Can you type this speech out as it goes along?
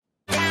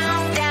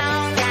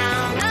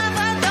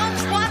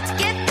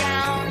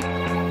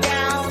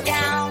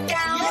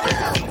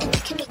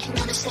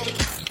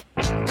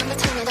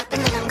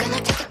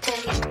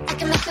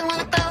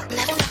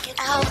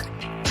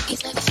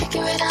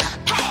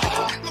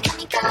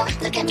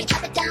Look at me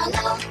drop it down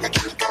low. Look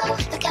at me go.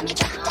 Look at me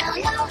drop it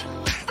down low.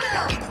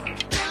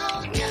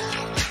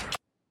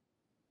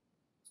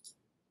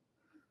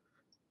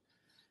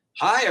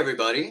 Hi,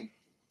 everybody.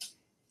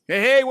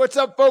 Hey, what's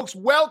up, folks?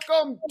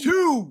 Welcome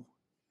to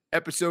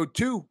episode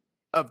 2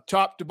 of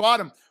Top to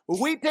Bottom, where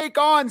we take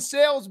on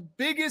sales'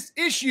 biggest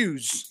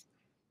issues.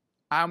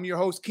 I'm your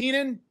host,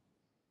 Keenan,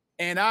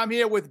 and I'm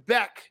here with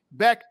Beck.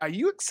 Beck, are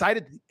you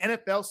excited the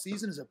NFL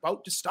season is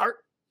about to start?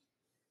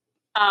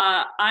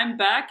 I'm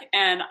Beck,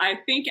 and I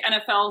think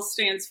NFL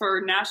stands for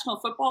National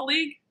Football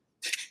League.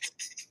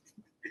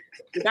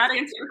 Did that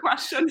answer your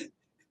question?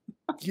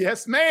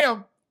 Yes,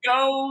 ma'am.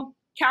 Go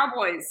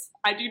Cowboys.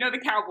 I do know the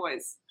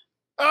Cowboys.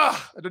 I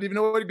don't even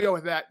know where to go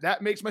with that.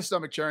 That makes my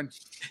stomach churn.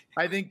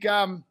 I think,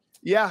 I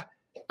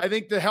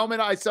think the helmet,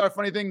 I saw a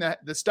funny thing,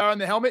 that the star on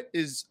the helmet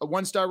is a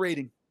 1-star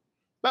rating.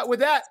 But with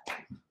that,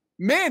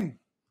 Min,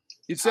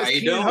 it says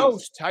Keenan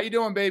host. How you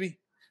doing, baby?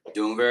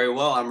 Doing very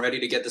well. I'm ready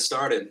to get this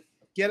started.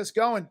 Get us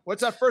going.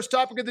 What's our first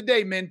topic of the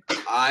day, Min?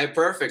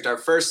 Perfect. Our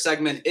first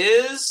segment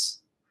is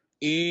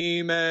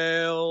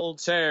email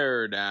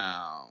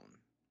teardown.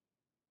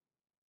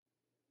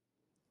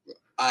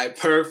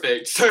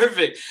 Perfect.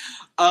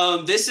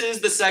 This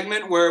is the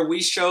segment where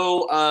we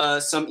show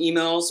some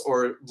emails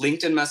or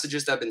LinkedIn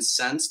messages that have been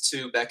sent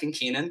to Beck and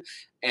Keenan,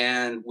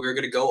 and we're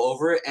going to go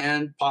over it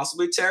and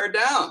possibly tear it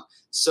down.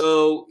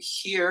 So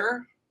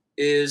here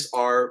is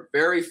our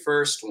very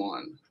first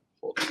one.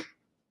 Hold on.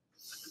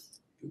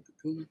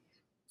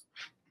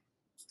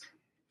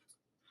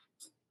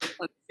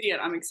 Let's see it.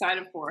 I'm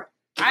excited for it.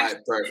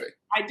 Perfect.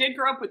 I did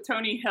grow up with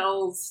Tony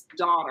Hill's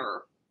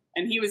daughter,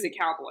 and he was a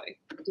cowboy.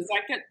 Does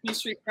that get you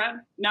street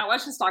cred? No,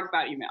 let's just talk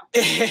about email.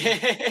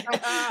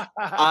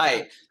 All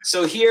right.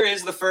 So here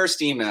is the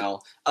first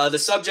email. The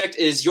subject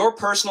is your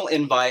personal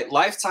invite,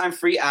 lifetime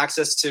free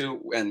access to,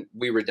 and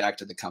we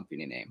redacted the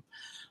company name.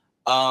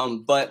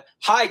 But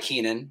hi,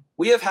 Keenan.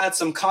 We have had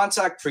some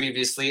contact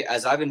previously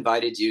as I've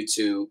invited you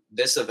to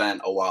this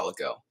event a while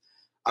ago.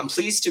 I'm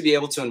pleased to be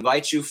able to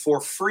invite you for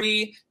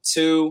free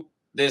to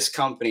this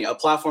company, a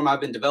platform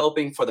I've been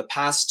developing for the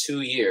past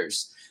 2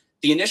 years.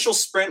 The initial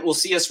sprint will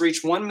see us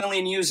reach 1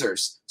 million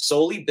users,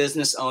 solely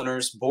business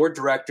owners, board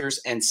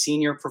directors, and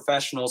senior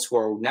professionals who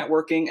are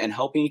networking and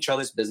helping each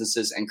other's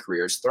businesses and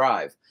careers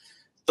thrive.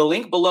 The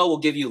link below will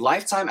give you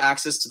lifetime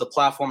access to the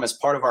platform as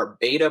part of our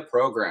beta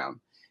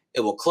program.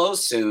 It will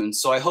close soon,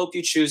 so I hope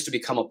you choose to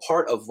become a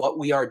part of what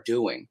we are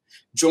doing.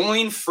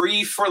 Join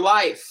free for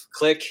life.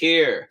 Click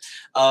here.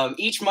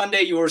 Each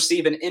Monday, you will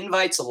receive an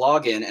invite to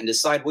log in and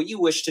decide what you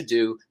wish to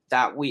do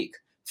that week.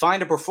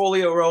 Find a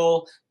portfolio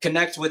role,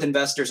 connect with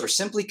investors, or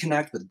simply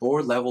connect with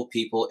board-level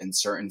people in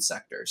certain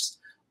sectors.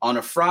 On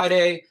a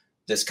Friday,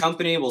 this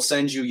company will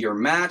send you your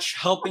match,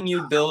 helping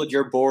you build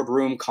your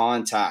boardroom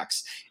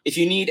contacts. If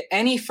you need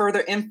any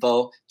further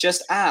info,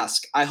 just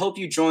ask. I hope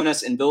you join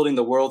us in building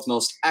the world's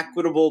most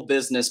equitable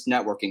business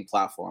networking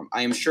platform.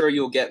 I am sure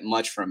you'll get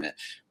much from it.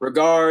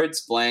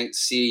 Regards, blank,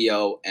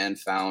 CEO and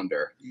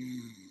founder.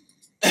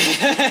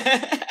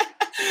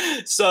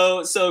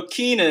 So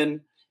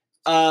Keenan,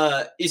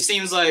 it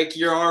seems like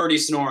you're already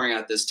snoring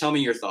at this. Tell me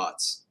your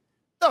thoughts.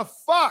 The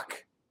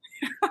fuck?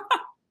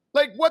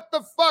 Like, what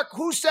the fuck?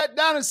 Who sat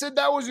down and said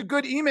that was a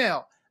good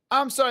email?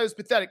 I'm sorry, it's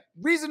pathetic.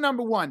 Reason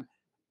number one,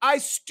 I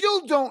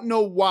still don't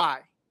know why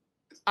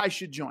I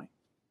should join.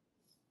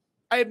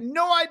 I have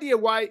no idea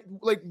why.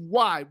 Like,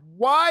 why?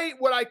 Why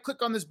would I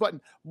click on this button?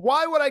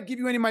 Why would I give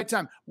you any of my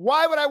time?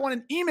 Why would I want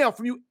an email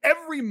from you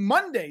every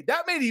Monday?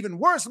 That made it even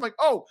worse. I'm like,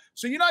 oh,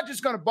 so you're not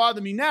just going to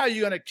bother me now.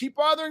 You're going to keep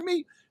bothering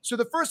me? So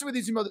the first thing with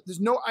these emails,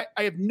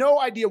 I have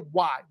no idea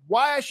why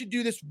I should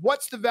do this.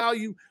 What's the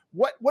value?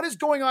 What is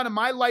going on in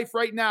my life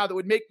right now that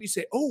would make me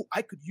say, oh,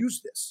 I could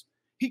use this?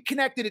 He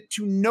connected it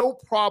to no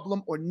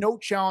problem or no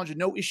challenge or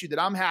no issue that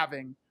I'm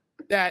having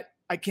that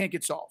I can't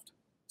get solved.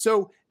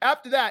 So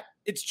after that,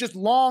 it's just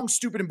long,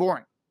 stupid, and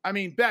boring. I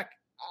mean, Beck,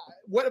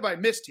 what have I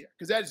missed here?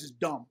 Because that is just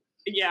dumb.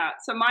 Yeah.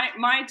 So my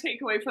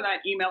takeaway for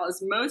that email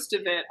is most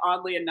of it,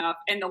 oddly enough,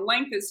 and the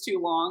length is too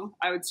long.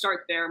 I would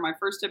start there. My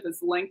first tip is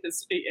length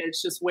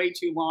it's just way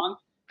too long.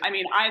 I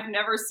mean, I've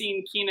never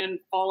seen Keenan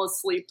fall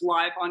asleep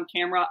live on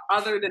camera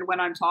other than when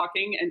I'm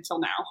talking until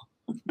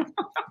now.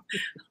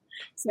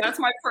 So that's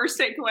my first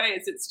takeaway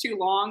is it's too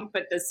long.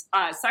 But this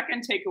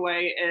second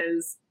takeaway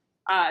is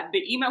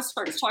the email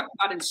starts talking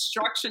about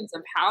instructions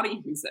of how to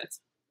use it.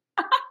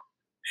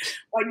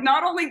 Like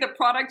not only the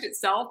product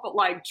itself, but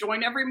like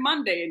join every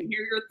Monday and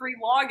here are your 3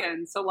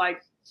 logins. So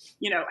like,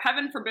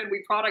 heaven forbid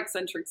we product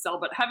centric sell,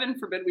 but heaven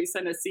forbid we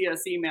send a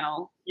CS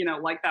email,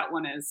 like that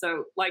one is.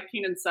 So like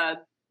Keenan said,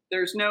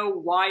 there's no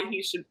why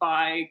he should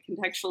buy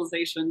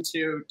contextualization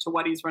to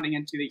what he's running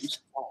into that you should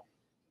solve.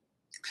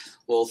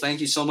 Well, thank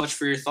you so much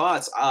for your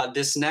thoughts.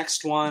 This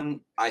next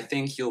one, I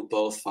think you'll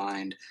both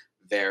find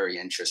very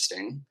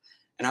interesting.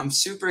 And I'm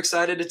super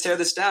excited to tear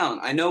this down.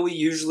 I know we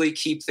usually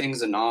keep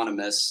things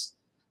anonymous,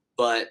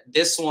 but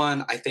this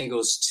one, I think it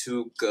was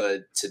too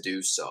good to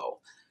do so.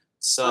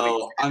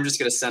 So I'm just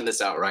going to send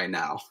this out right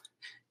now.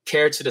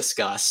 Care to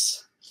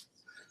discuss?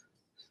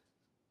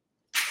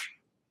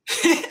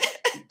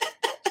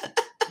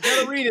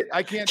 read it.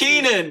 I can't. See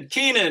it.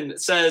 Keenan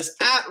says,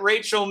 at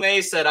Rachel May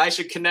said I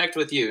should connect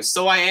with you.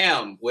 So I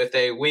am, with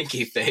a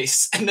winky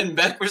face. And then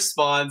Beck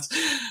responds,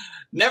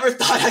 never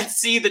thought I'd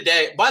see the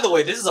day. By the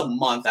way, this is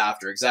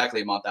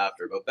exactly a month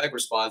after. But Beck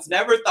responds,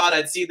 never thought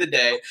I'd see the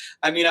day.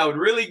 I mean, I would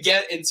really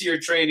get into your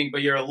training,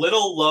 but you're a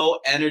little low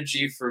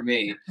energy for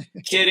me.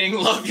 Kidding.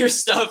 Love your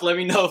stuff. Let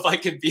me know if I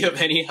could be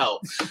of any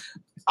help.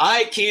 All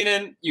right,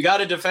 Keenan, you got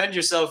to defend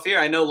yourself here.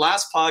 I know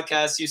last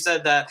podcast you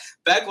said that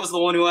Beck was the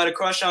one who had a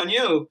crush on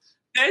you.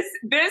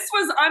 This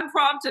was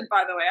unprompted,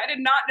 by the way. I did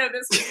not know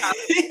this was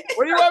happening.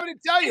 What do you want me to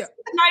tell you? It's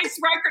a nice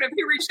record if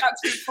he reached out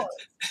to you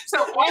first. So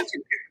why don't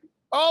you?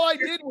 All I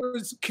did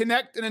was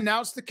connect and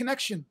announce the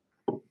connection.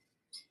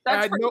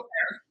 That's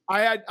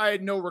I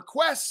had no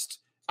request.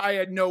 I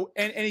had no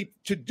any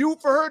to do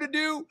for her to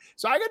do.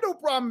 So I got no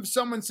problem if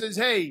someone says,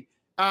 "Hey,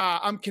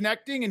 I'm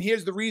connecting, and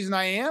here's the reason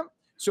I am."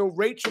 So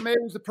Rachel May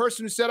was the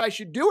person who said I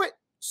should do it.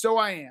 So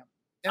I am.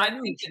 And I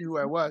knew she knew who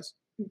I was.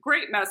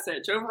 Great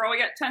message. Overall, we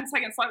got 10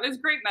 seconds left. It was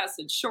a great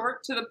message.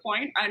 Short, to the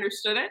point. I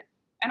understood it,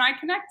 and I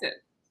connected.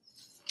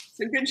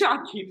 So good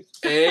job, Keith.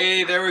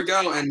 Hey, there we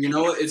go. And you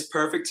know what? It's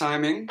perfect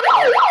timing.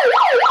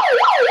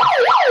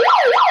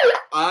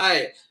 All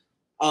right.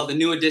 Oh, the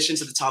new addition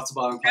to the Top to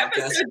Bottom podcast.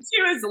 Episode 2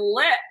 is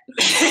lit.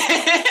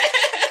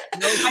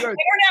 No, My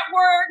internet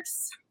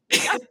works.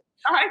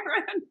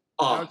 Siren.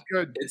 Oh, that's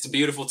good. It's a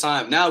beautiful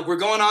time. Now we're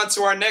going on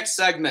to our next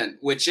segment,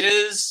 which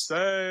is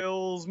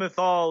Sales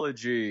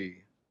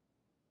mythology.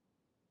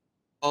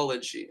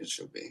 mythology. It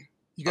should be.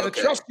 You got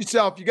to trust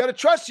yourself. You got to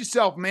trust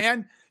yourself,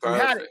 man. You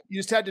had it. You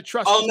just had to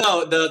trust yourself.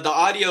 No, the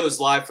audio is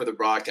live for the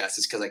broadcast.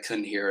 It's because I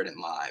couldn't hear it in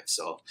live,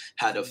 so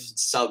had to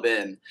sub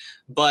in.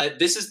 But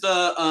this is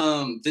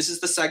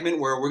the segment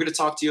where we're going to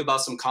talk to you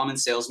about some common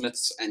sales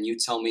myths, and you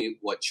tell me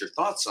what your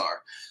thoughts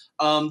are.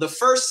 The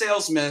first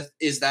sales myth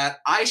is that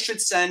I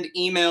should send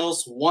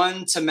emails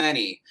one to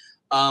many.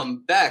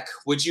 Beck,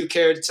 would you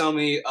care to tell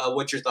me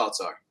what your thoughts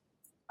are?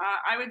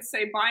 I would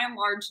say by and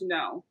large,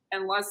 no,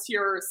 unless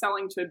you're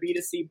selling to a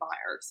B2C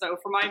buyer. So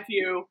from my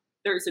view,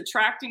 there's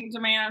attracting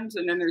demand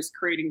and then there's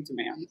creating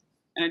demand.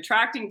 And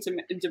attracting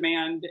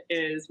demand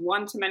is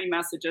one-to-many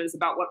messages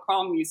about what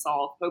problem you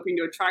solve, hoping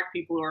to attract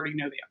people who already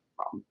know they have the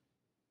problem.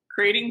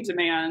 Creating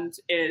demand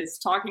is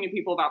talking to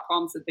people about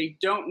problems that they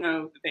don't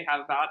know that they have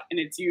about, and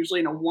it's usually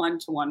in a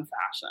one-to-one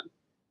fashion.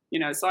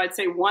 So I'd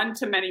say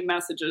one-to-many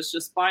messages,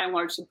 just by and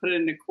large, to put it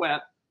in a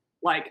quip.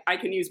 Like, I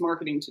can use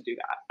marketing to do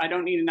that. I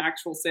don't need an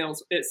actual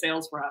sales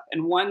rep.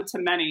 And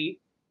one-to-many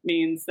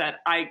means that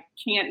I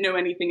can't know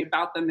anything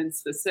about them in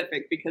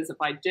specific, because if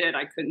I did,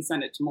 I couldn't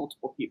send it to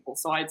multiple people.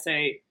 So I'd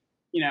say,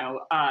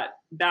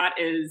 that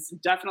is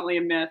definitely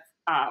a myth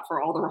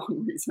for all the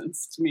wrong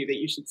reasons to me, that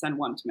you should send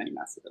one-to-many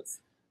messages.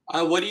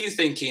 What do you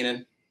think,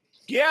 Keenan?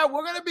 Yeah,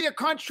 we're going to be a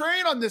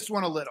contrarian on this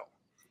one a little,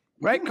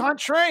 right?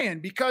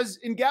 Contrarian, because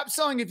in gap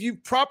selling, if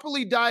you've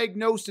properly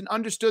diagnosed and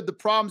understood the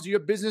problems your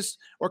business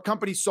or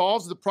company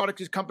solves, the product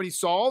your company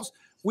solves,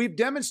 we've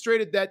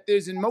demonstrated that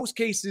there's, in most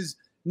cases,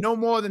 no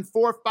more than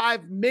 4 or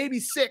 5, maybe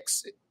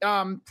 6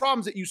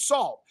 problems that you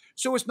solve.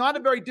 So it's not a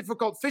very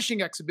difficult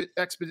fishing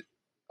expedition.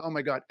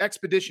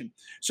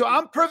 So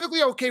I'm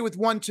perfectly okay with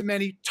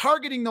one-to-many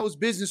targeting those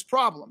business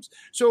problems.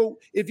 So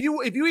if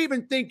you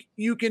even think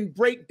you can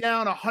break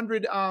down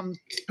 100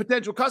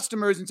 potential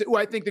customers and say, oh,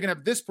 I think they're gonna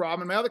have this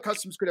problem, and my other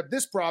customers could have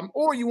this problem,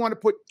 or you want to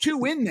put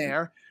 2 in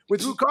there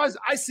with root cause,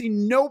 I see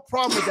no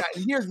problem with that.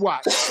 And here's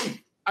why.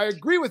 I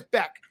agree with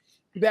Beck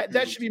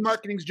that should be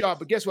marketing's job.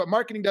 But guess what?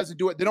 Marketing doesn't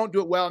do it. They don't do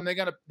it well, and they're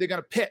gonna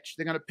pitch.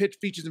 They're gonna pitch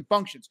features and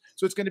functions.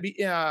 So it's gonna be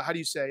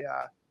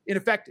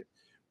ineffective.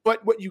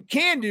 But what you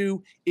can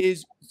do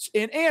is,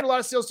 and a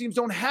lot of sales teams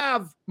don't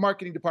have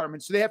marketing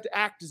departments, so they have to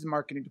act as a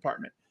marketing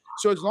department.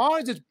 So as long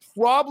as it's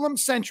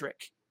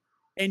problem-centric,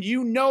 and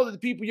you know that the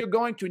people you're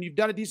going to, and you've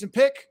done a decent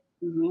pick,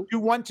 do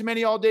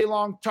one-to-many all day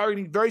long,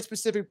 targeting very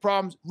specific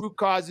problems, root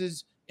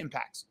causes,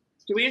 impacts.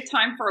 Do we have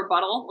time for a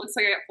rebuttal? Looks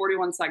like I got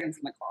 41 seconds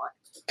on the clock.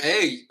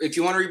 Hey, if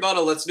you want to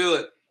rebuttal, let's do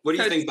it. What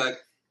do you think,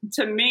 Beck?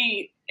 To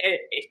me,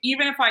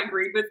 even if I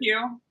agreed with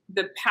you,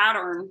 the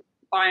pattern,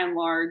 by and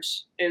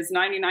large, is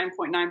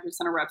 99.9%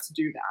 of reps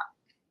do that.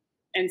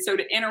 And so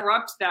to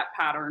interrupt that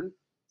pattern,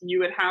 you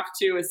would have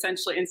to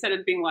essentially, instead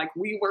of being like,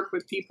 we work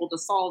with people to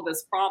solve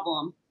this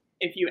problem,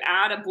 if you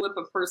add a blip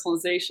of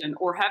personalization,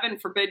 or heaven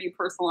forbid you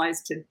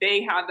personalize to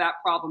they have that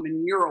problem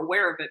and you're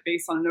aware of it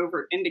based on an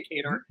overt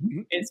indicator,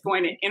 it's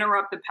going to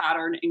interrupt the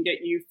pattern and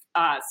get you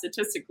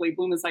statistically,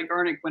 Bloom and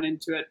Zygarnik went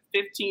into it,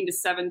 15 to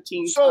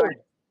 17 times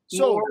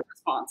more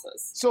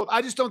responses. So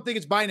I just don't think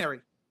it's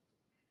binary.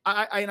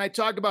 I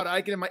talk about it.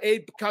 I can have my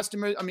A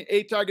customers,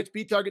 A targets,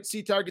 B targets,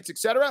 C targets,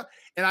 etc.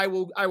 And I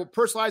will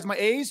personalize my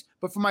A's,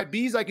 but for my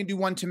B's, I can do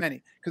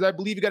one-to-many because I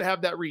believe you got to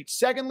have that reach.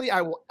 Secondly,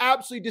 I will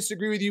absolutely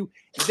disagree with you.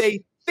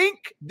 They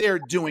think they're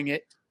doing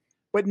it,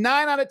 but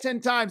 9 out of 10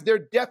 times their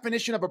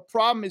definition of a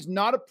problem is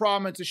not a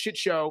problem. It's a shit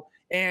show.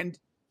 And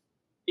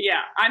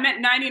yeah, I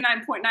meant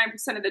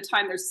 99.9% of the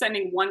time they're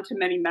sending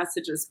one-to-many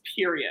messages,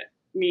 period.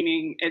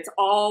 meaning it's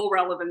all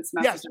relevance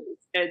messages.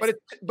 Yes,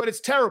 but it's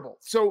terrible.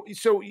 So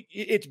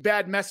it's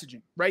bad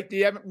messaging, right? They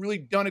haven't really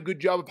done a good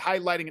job of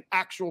highlighting an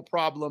actual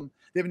problem.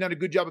 They haven't done a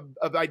good job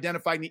of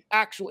identifying the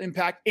actual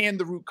impact and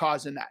the root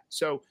cause in that.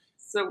 So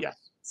yes.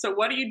 So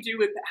what do you do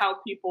with how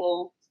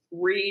people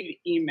read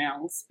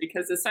emails?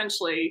 Because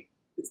essentially,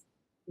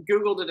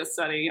 Google did a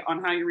study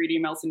on how you read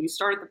emails, and you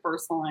start at the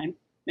first line,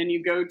 then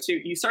you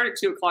start at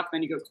 2 o'clock,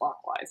 then you go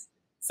clockwise.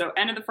 So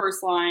end of the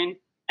first line,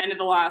 end of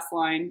the last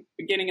line,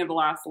 beginning of the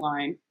last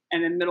line,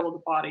 and then middle of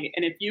the body.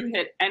 And if you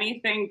hit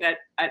anything that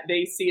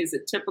they see as a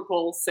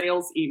typical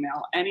sales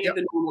email, any of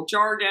the normal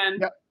jargon,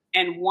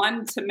 and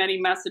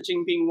one-to-many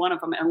messaging being one of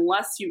them,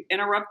 unless you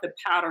interrupt the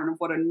pattern of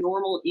what a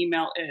normal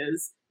email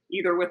is,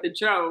 either with a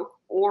joke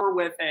or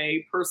with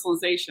a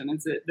personalization,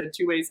 is the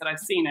two ways that I've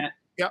seen it.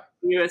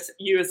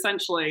 You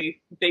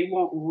essentially, they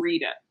won't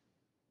read it.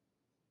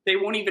 They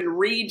won't even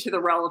read to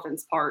the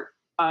relevance part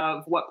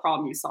of what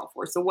problem you solve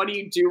for. So what do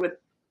you do with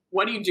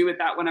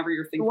that whenever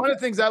you're thinking? One of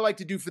the things I like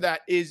to do for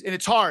that is, and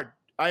it's hard,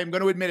 I am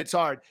going to admit it's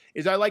hard,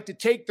 is I like to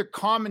take the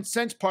common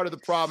sense part of the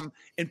problem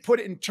and put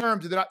it in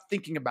terms that they're not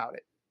thinking about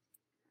it.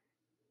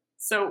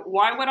 So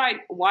why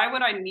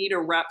would I need a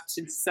rep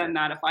to send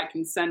that if I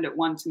can send it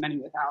one-to-many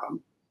without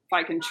them? If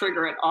I can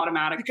trigger it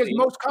automatically? Because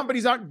most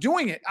companies aren't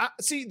doing it.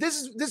 See,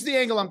 this is the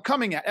angle I'm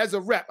coming at as a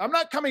rep. I'm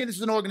not coming at this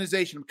as an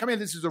organization. I'm coming at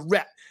this as a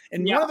rep.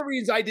 And one of the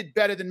reasons I did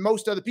better than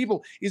most other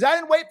people is I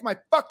didn't wait for my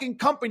fucking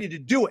company to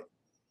do it.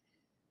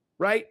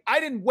 Right?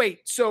 I didn't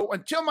wait. So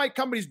until my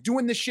company's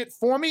doing this shit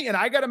for me and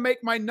I got to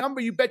make my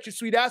number, you bet your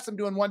sweet ass I'm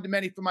doing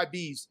one-to-many for my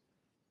bees.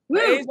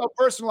 My A's I'll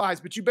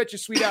personalize, but you bet your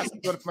sweet ass I'm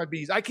doing it for my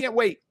bees. I can't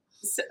wait.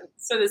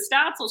 So the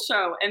stats will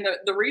show, and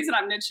the reason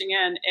I'm niching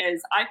in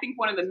is I think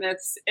one of the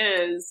myths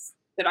is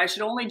that I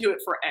should only do it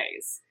for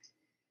A's,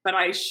 but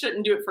I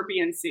shouldn't do it for B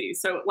and C.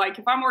 So like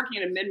if I'm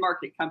working in a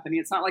mid-market company,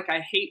 it's not like I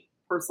hate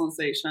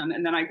personalization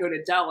and then I go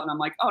to Dell and I'm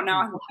like, oh,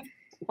 now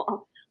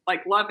I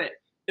love it.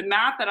 The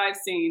math that I've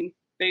seen,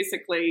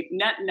 basically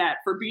net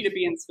for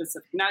B2B in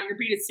specific. Now your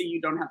B2C,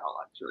 you don't have that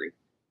luxury.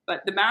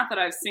 But the math that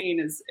I've seen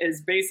is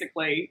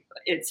basically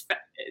it's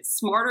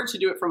smarter to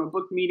do it from a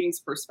book meetings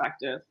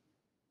perspective,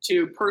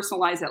 to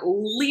personalize at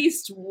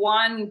least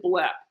one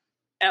blip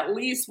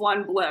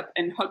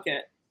and hook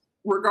it,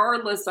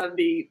 regardless of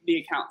the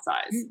account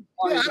size. Yeah,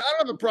 I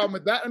don't have a problem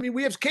with that. I mean,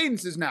 we have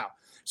cadences now.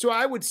 So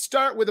I would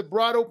start with a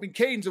broad open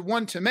cadence of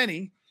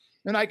one-to-many,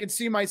 and I can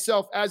see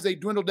myself as they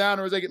dwindle down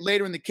or as I get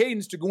later in the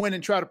cadence to go in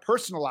and try to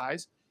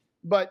personalize.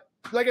 But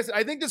like I said,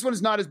 I think this one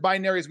is not as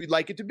binary as we'd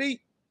like it to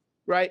be,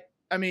 right?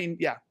 I mean,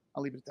 yeah,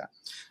 I'll leave it at that.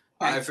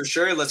 All right, for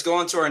sure. Let's go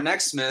on to our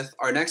next myth.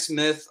 Our next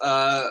myth,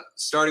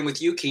 starting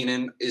with you,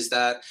 Keenan, is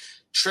that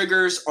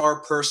triggers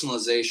are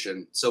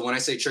personalization. So when I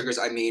say triggers,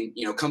 I mean,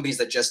 companies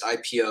that just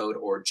IPO'd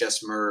or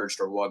just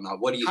merged or whatnot.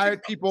 What do you hired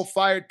think? People,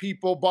 fired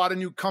people, bought a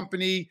new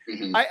company.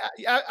 Mm-hmm.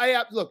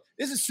 I look,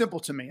 this is simple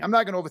to me. I'm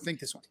not going to overthink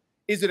this one.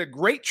 Is it a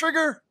great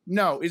trigger?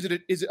 No. Is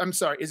it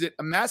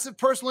a massive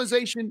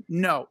personalization?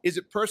 No. Is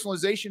it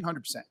personalization?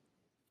 100%.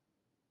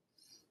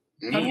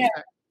 100%.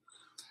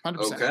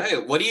 100%. Okay.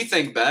 What do you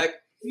think, Beck?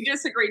 You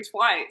disagree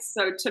twice.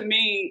 So to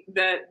me,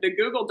 the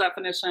Google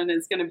definition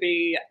is going to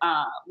be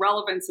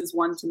relevance is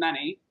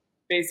one-to-many.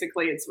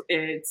 Basically,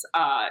 it's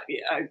a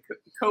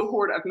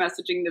cohort of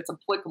messaging that's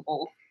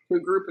applicable to a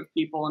group of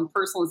people, and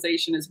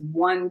personalization is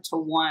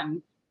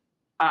one-to-one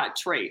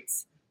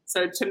traits.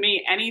 So to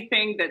me,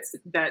 anything that's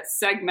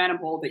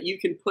segmentable that you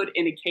can put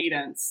in a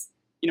cadence,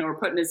 or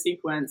put in a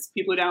sequence,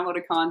 people who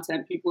downloaded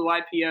content, people who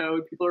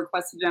IPO'd, people who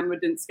requested a demo,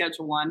 didn't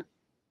schedule one,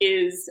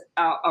 is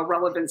a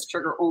relevance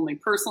trigger only.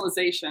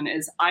 Personalization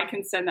is I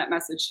can send that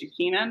message to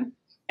Keenan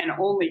and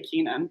only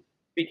Keenan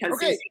because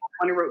he's the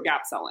one who wrote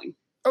gap selling.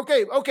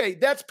 Okay,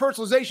 that's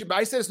personalization. But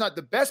I said it's not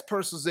the best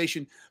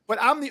personalization, but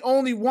I'm the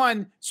only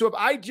one. So if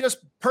I just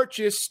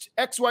purchased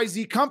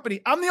XYZ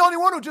company, I'm the only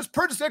one who just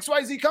purchased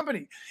XYZ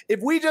company.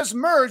 If we just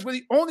merged, we're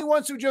the only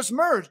ones who just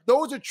merged.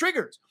 Those are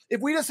triggers.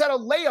 If we just had a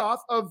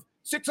layoff of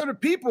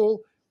 600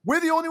 people, we're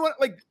the only one.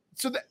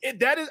 So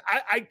that is,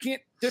 I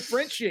can't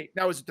differentiate.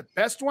 Now, is it the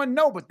best one?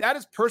 No, but that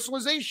is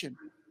personalization.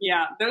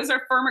 Yeah, those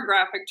are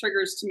firmographic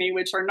triggers to me,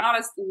 which are not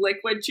as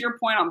liquid. To your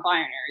point on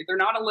binary, they're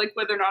not a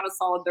liquid, they're not a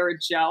solid, they're a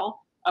gel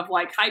of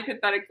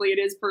hypothetically, it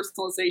is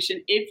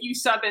personalization if you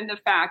sub in the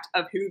fact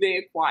of who they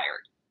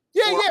acquired.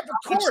 Yeah,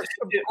 of course.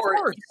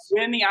 Or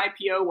when the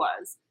IPO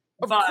was.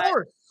 Of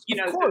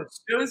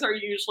course. Those are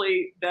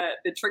usually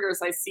the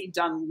triggers I see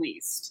done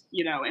least,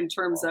 in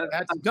terms of.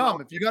 That's dumb.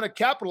 If you're going to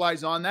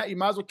capitalize on that, you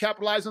might as well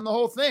capitalize on the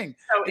whole thing.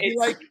 So it's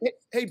like,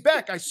 hey,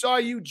 Beck, I saw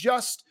you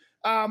just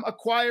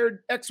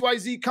acquired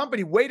XYZ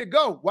company. Way to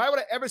go. Why would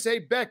I ever say,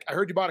 Beck, I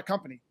heard you bought a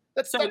company?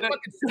 That's fucking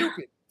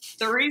stupid.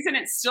 The reason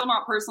it's still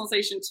not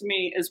personalization to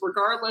me is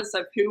regardless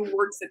of who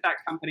works at that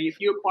company, if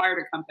you acquired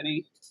a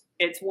company,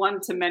 it's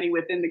one-to-many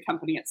within the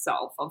company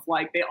itself of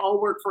they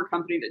all work for a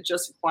company that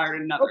just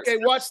acquired another. Okay,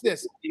 watch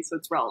this. So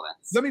it's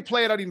relevance. Let me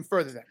play it out even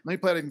further then.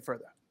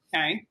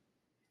 Okay.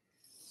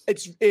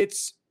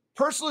 It's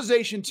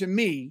personalization to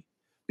me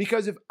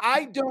because if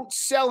I don't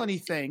sell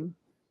anything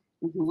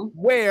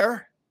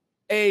where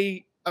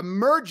a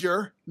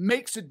merger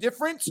makes a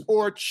difference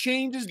or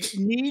changes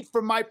the need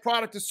for my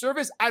product or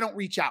service, I don't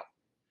reach out.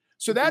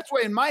 So that's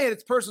why in my head,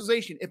 it's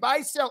personalization. If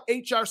I sell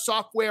HR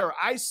software or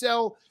I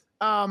sell,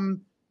 I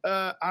don't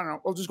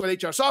know, I'll just go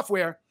with HR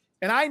software,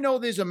 and I know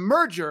there's a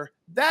merger,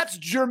 that's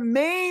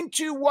germane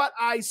to what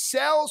I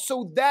sell.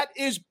 So that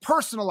is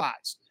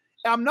personalized.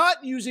 I'm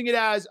not using it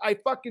as I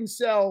fucking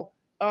sell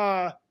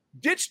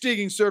ditch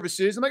digging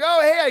services. I'm like,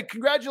 oh, hey,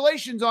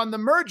 congratulations on the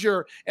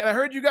merger. And I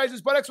heard you guys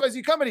is but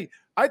XYZ company.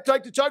 I'd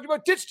like to talk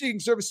about ditch digging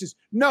services.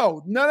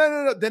 No.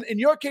 Then in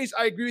your case,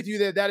 I agree with you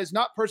there. That is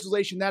not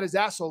personalization. That is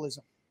assholism.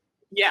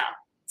 Yeah.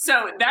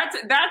 So that's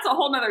a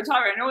whole nother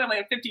topic. I know we only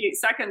have 58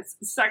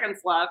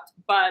 seconds left,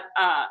 but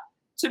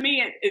to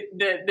me,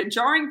 the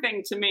jarring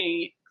thing to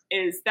me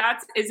is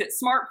it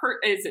smart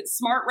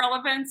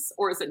relevance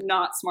or is it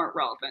not smart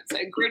relevance?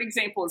 A great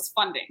example is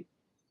funding.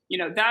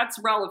 That's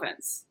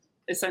relevance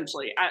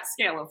essentially at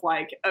scale of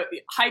like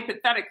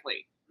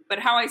hypothetically. But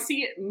how I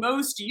see it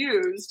most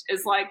used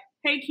is like,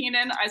 hey,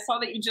 Keenan, I saw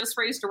that you just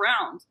raised a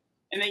round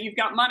and that you've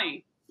got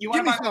money. You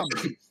want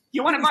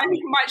to buy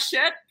me my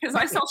shit? Because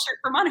I sell shit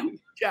for money.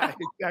 Yeah,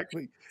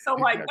 exactly. So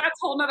like that's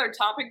a whole nother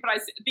topic. But I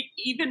think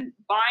even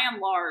by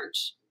and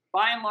large,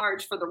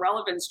 for the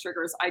relevance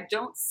triggers, I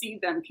don't see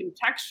them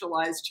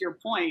contextualized to your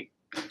point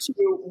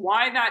to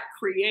why that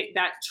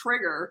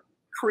trigger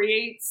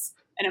creates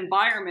an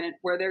environment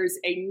where there's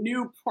a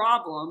new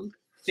problem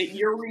that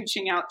you're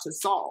reaching out to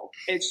solve.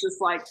 It's just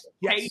like,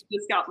 yes. Hey, you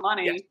just got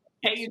money. Yes.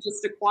 Hey, you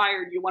just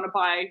acquired. You want to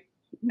buy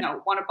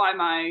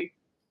my,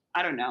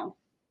 I don't know.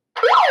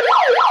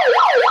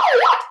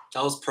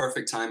 That was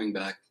perfect timing,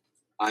 Beck.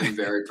 I'm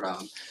very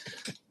proud.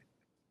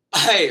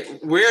 Hey,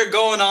 we're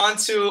going on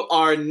to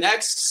our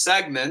next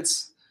segment,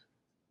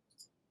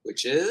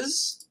 which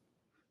is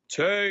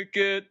Take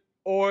It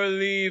or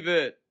Leave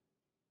It.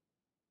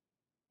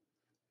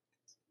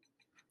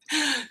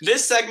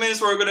 This segment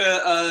is where we're going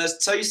to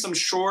tell you some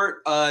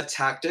short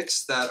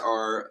tactics that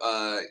are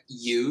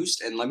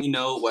used, and let me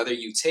know whether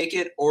you take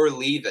it or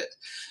leave it.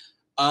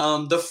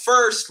 The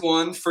first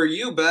one for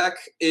you, Beck,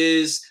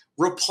 is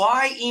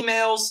reply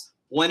emails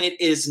when it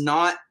is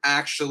not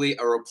actually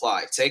a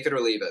reply. Take it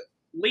or leave it.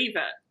 Leave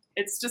it.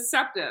 It's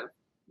deceptive.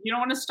 You don't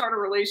want to start a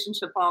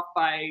relationship off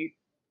by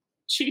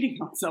cheating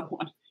on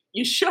someone.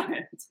 You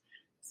shouldn't.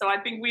 So I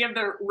think we have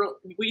the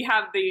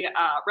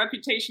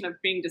reputation of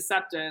being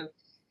deceptive.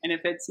 And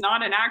if it's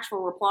not an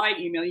actual reply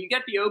email, you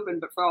get the open,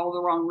 but for all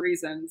the wrong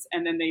reasons,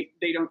 and then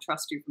they don't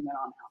trust you from then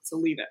on out. So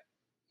leave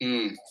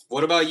it.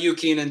 What about you,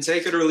 Keenan?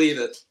 Take it or leave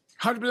it?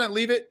 100%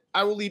 leave it.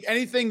 I will leave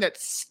anything that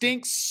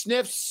stinks,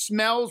 sniffs,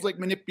 smells like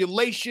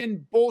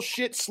manipulation,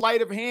 bullshit,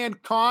 sleight of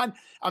hand, con.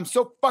 I'm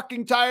so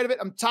fucking tired of it.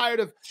 I'm tired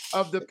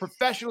of the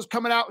professionals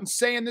coming out and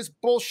saying this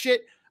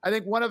bullshit. I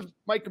think one of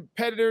my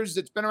competitors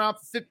that's been around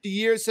for 50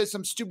 years says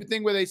some stupid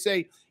thing where they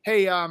say,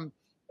 hey,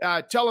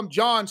 tell him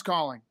John's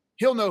calling.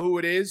 He'll know who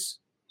it is,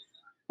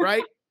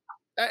 right?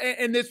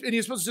 and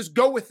you're supposed to just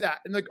go with that.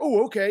 And like,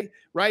 oh, okay,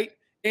 right?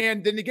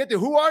 And then you get there,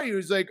 who are you?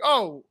 He's like,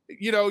 oh,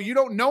 you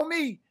don't know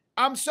me.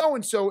 I'm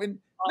so-and-so. And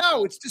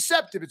no, it's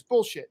deceptive. It's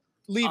bullshit.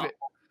 Leave it.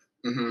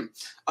 Mm-hmm.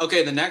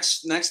 Okay, the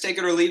next take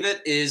it or leave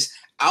it is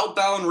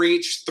outbound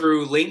reach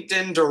through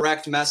LinkedIn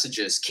direct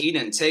messages.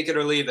 Keenan, take it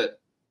or leave it.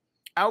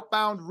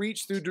 Outbound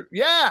reach through,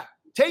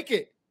 take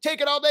it.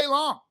 Take it all day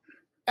long.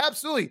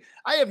 Absolutely.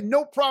 I have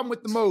no problem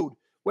with the mode.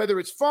 Whether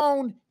it's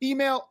phone,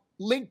 email,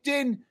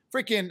 LinkedIn,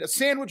 freaking a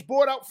sandwich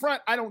board out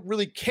front, I don't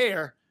really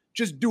care.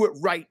 Just do it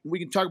right. We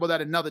can talk about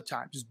that another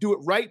time. Just do it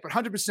right, but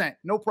 100%.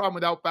 No problem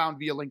with outbound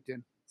via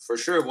LinkedIn. For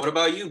sure. What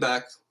about you,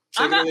 Beck?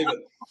 Take it or leave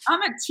it?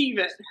 I'm a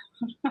TVIT.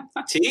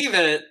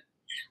 TVIT?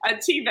 A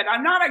TVIT.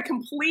 I'm not a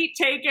complete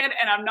take it,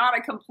 and I'm not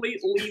a complete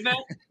leave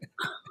it.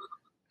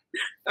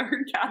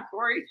 Third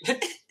category.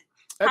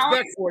 That's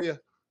Beck for you.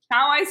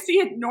 How I see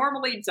it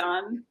normally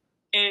done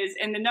is,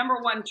 and the number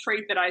one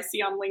trait that I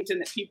see on LinkedIn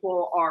that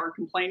people are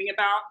complaining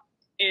about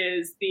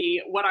is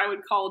what I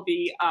would call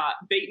the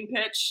bait and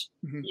pitch.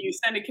 Mm-hmm. You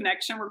send a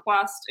connection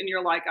request and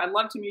you're like, I'd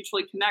love to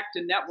mutually connect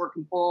and network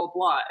and blah, blah,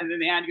 blah. And then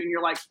they add you and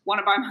you're like, want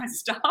to buy my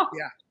stuff?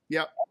 Yeah.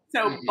 Yep.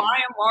 So by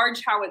and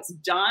large, how it's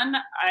done,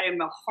 I am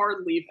a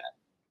hard leave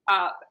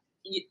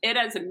it. It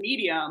as a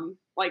medium,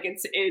 like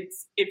it's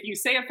if you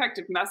say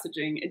effective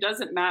messaging, it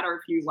doesn't matter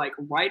if you like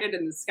write it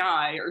in the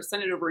sky or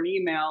send it over an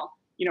email,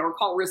 or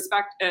call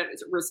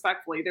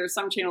respectfully. There's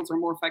some channels that are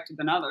more effective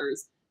than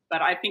others.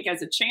 But I think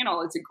as a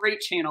channel, it's a great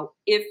channel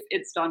if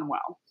it's done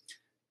well.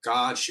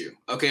 Got you.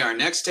 Okay, our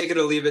next take it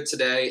or leave it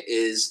today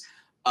is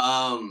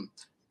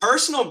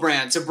personal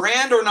brand. To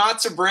brand or not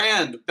to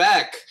brand?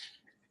 Beck,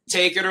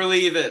 take it or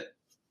leave it?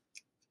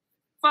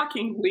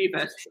 Fucking leave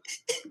it.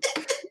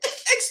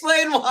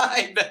 Explain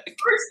why, Beck.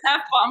 First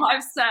F-bomb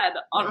I've said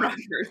on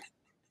record.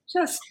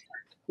 Just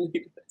leave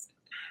it.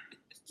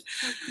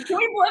 Can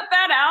we blip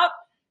that out?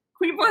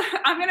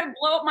 I'm going to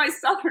blow up my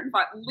Southern,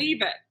 but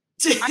leave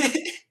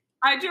it.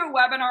 I do a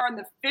webinar on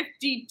the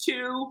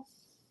 52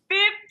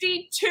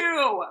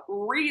 52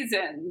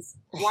 reasons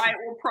why it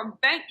will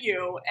prevent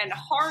you and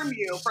harm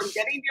you from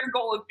getting to your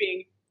goal of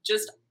being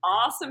just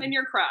awesome in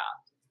your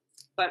craft.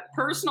 But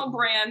personal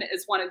brand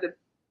is one of the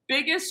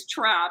biggest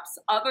traps,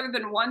 other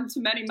than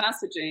one-to-many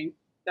messaging,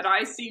 that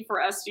I see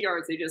for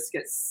SDRs. They just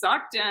get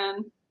sucked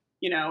in,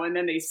 and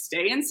then they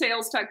stay in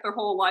sales tech their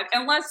whole life,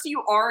 unless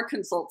you are a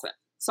consultant.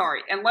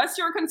 Unless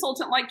you're a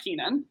consultant like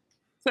Keenan.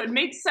 So it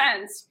makes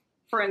sense,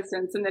 for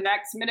instance, in the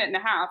next minute and a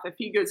half, if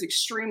he goes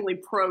extremely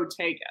pro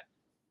take it,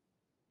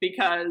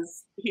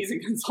 because he's a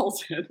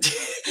consultant.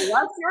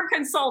 Unless you're a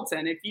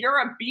consultant, if you're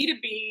a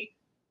B2B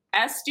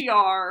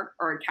SDR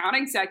or account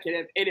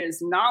executive, it is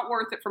not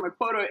worth it from a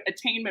quota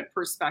attainment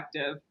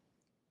perspective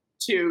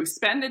to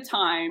spend the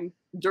time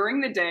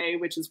during the day,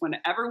 which is when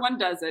everyone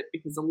does it,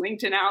 because the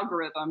LinkedIn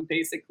algorithm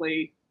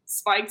basically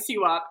spikes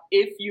you up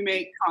if you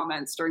make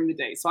comments during the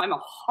day. So I'm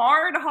a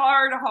hard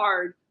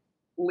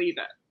leave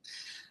it.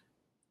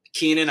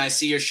 Keenan, I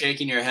see you're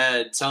shaking your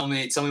head. Tell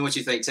me what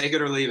you think. Take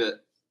it or leave it.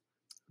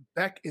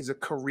 Beck is a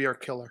career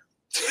killer.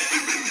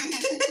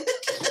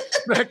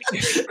 Beck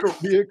is a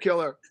career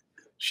killer.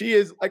 She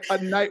is like a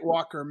night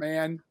walker,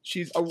 man.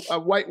 She's a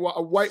white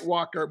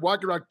walker,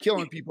 walking around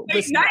killing people.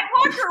 Listen, night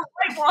walker,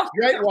 white walker.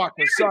 White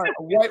walker. Sorry,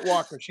 a white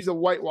walker. She's a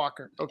white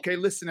walker. Okay,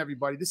 listen,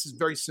 everybody. This is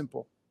very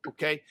simple.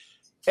 Okay,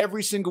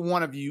 every single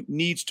one of you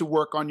needs to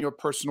work on your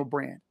personal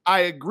brand.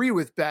 I agree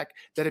with Beck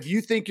that if you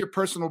think your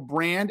personal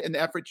brand and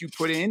the effort you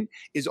put in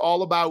is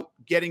all about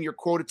getting your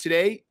quota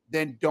today,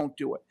 then don't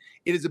do it.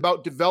 It is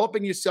about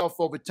developing yourself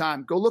over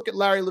time. Go look at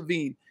Larry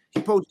Levine.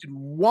 He posted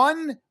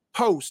one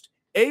post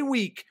a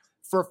week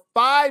for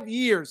 5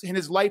 years, and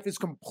his life is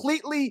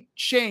completely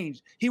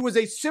changed. He was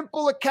a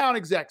simple account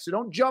exec, so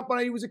don't jump on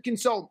it. He was a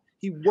consultant.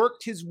 He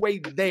worked his way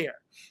there,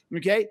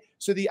 okay?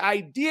 So the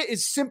idea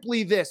is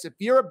simply this. If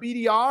you're a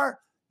BDR,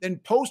 then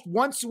post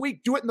once a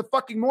week. Do it in the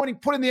fucking morning.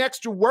 Put in the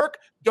extra work.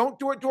 Don't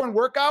do it during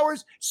work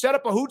hours. Set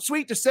up a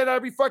Hootsuite to set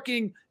out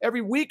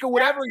every week or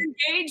whatever.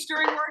 Engage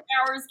during work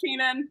hours,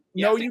 Keenan.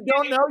 No, you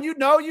don't. No,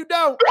 you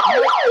don't.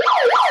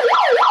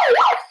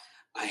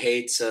 I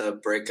hate to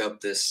break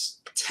up this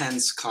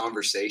tense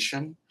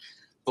conversation,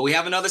 but we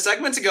have another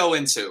segment to go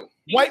into.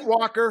 White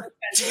Walker.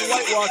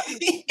 White Walker.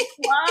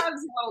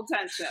 Loves a little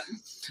tension.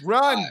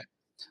 Run.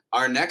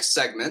 Our next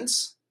segment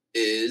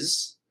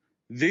is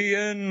The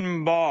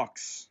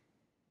Inbox.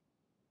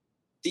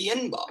 the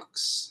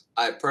inbox.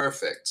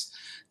 Perfect.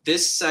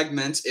 This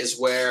segment is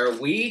where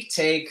we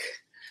take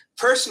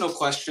personal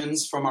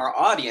questions from our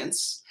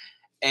audience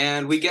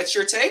and we get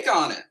your take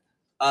on it.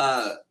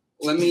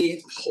 Let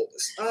me hold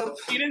this up.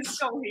 Keenan's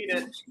still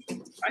heated.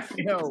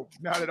 No,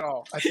 not at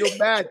all. I feel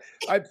bad.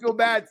 I feel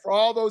bad for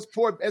all those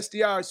poor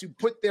SDRs who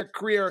put their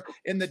career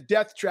in the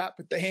death trap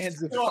at the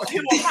hands of. Who will have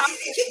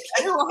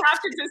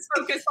to just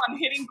focus on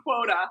hitting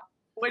quota,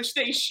 which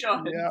they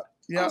should. Yeah.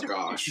 Oh,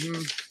 gosh.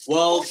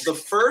 Well, the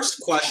first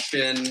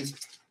question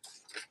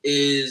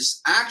is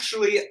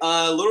actually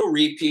a little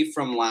repeat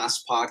from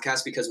last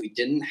podcast because we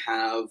didn't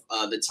have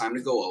the time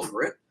to go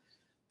over it.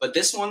 But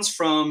this one's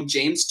from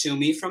James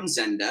Toomey from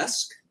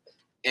Zendesk.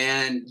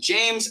 And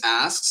James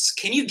asks,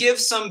 can you give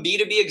some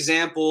B2B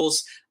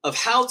examples of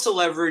how to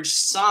leverage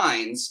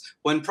signs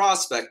when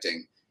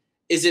prospecting?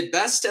 Is it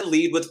best to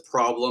lead with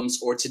problems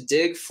or to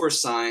dig for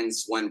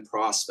signs when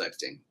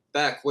prospecting?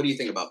 Beck, what do you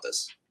think about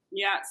this?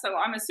 Yeah, so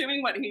I'm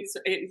assuming what he's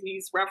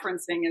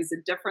referencing is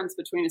the difference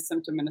between a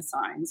symptom and a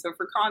sign. So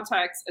for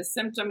context, a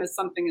symptom is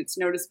something that's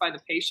noticed by the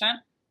patient,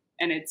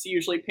 and it's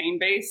usually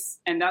pain-based,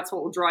 and that's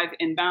what will drive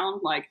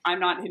inbound. Like, I'm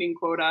not hitting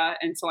quota,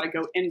 and so I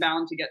go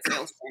inbound to get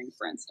sales training,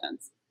 for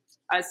instance.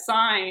 A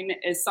sign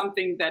is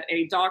something that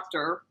a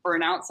doctor or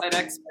an outside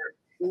expert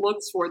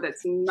looks for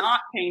that's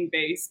not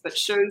pain-based, but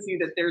shows you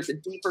that there's a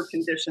deeper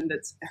condition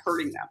that's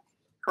hurting them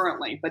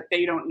currently, but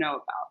they don't know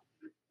about.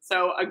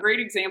 So a great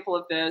example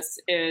of this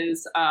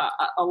is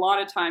a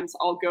lot of times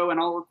I'll go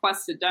and I'll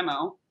request a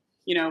demo,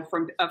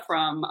 from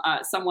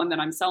someone that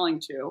I'm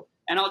selling to,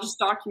 and I'll just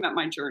document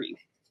my journey.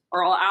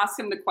 Or I'll ask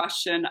them the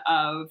question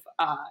of,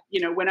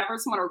 whenever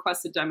someone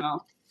requests a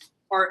demo,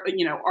 or,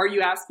 are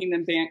you asking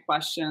them BANT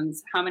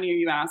questions? How many are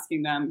you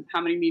asking them?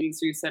 How many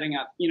meetings are you setting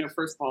up,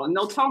 first of all? And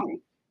they'll tell me,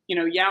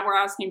 we're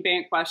asking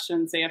BANT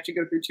questions. They have to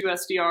go through 2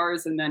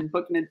 SDRs and then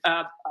book an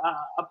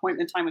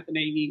appointment time with an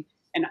AE.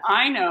 And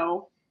I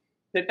know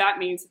that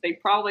means that they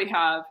probably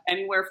have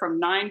anywhere from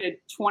 9 to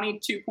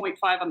 22.5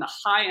 on the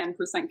high end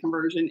 %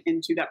 conversion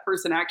into that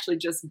person actually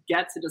just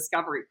gets a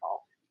discovery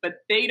call.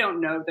 But they don't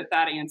know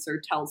that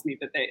answer tells me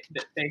that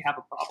they have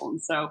a problem.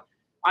 So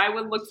I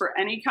would look for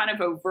any kind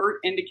of overt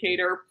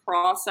indicator,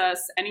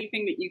 process,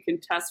 anything that you can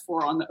test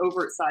for on the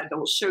overt side that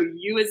will show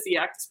you as the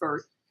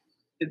expert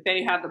that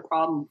they have the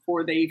problem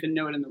before they even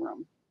know it in the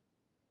room.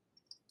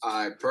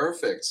 All right,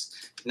 perfect.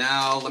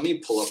 Now, let me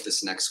pull up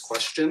this next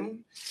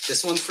question.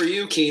 This one's for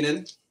you,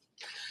 Keenan.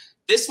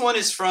 This one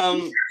is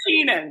from...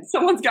 Keenan.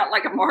 Someone's got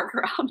like a mark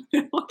around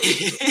him.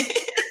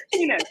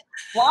 Keenan,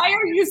 why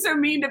are you so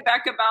mean to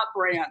Beck about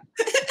brand?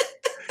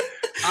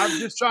 I'm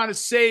just trying to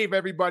save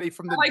everybody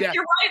from the death.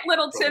 You're right,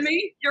 little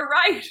Timmy. You're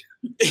right.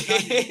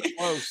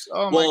 Close.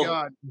 Oh my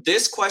God.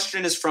 This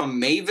question is from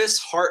Mavis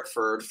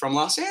Hartford from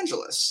Los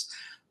Angeles.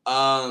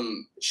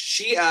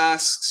 She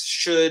asks,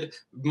 should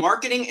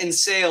marketing and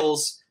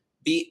sales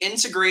be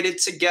integrated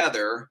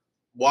together?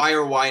 Why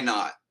or why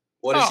not?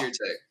 What is your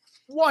take?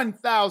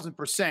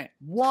 1,000%.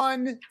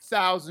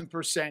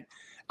 1,000%.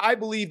 I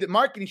believe that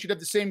marketing should have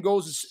the same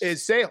goals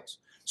as sales.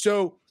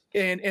 So,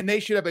 and they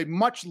should have a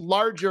much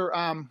larger,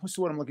 what's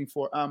the word I'm looking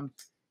for?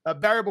 A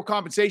variable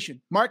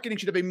compensation. Marketing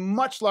should have a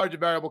much larger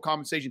variable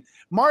compensation.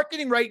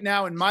 Marketing right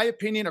now, in my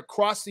opinion,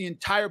 across the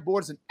entire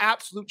board is an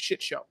absolute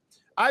shit show.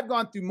 I've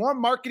gone through more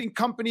marketing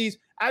companies.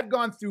 I've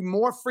gone through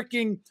more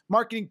freaking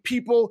marketing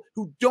people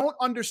who don't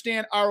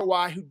understand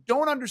ROI, who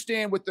don't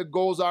understand what the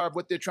goals are of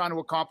what they're trying to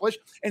accomplish.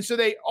 And so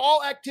they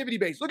all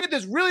activity-based. Look at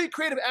this really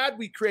creative ad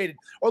we created,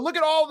 or look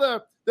at all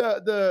the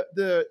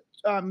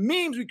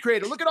memes we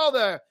created. Look at all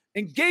the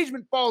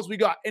engagement follows we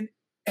got, and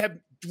have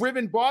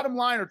driven bottom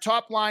line or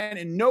top line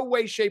in no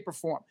way, shape, or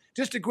form.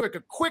 Just a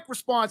quick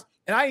response,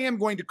 and I am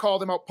going to call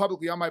them out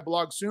publicly on my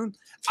blog soon.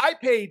 I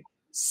paid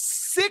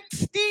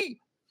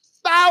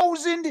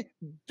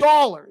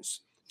 $60,000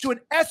 to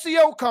an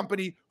SEO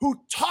company who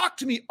talked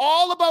to me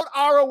all about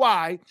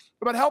ROI,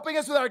 about helping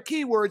us with our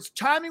keywords,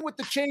 timing with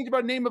the change of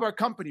our name of our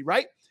company,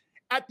 right?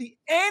 At the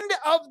end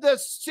of the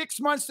 6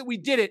 months that we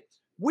did it,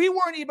 we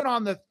weren't even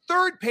on the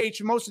third page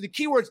for most of the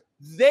keywords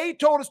they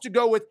told us to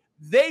go with.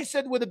 They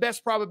said were the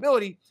best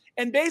probability,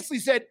 and basically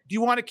said, do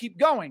you want to keep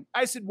going?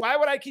 I said, why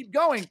would I keep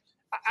going?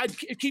 I'd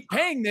keep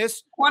paying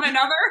this. Want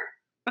another?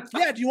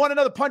 Yeah, do you want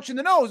another punch in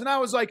the nose? And I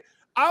was like,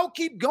 I'll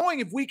keep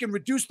going if we can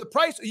reduce the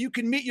price, or you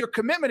can meet your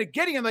commitment of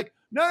getting it. Like,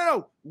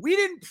 no. We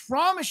didn't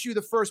promise you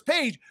the first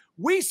page.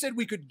 We said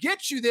we could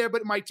get you there, but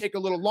it might take a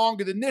little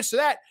longer than this or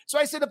that. So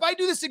I said, if I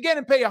do this again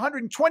and pay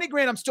 120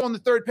 grand, I'm still on the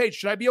third page.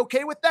 Should I be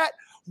okay with that?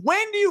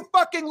 When do you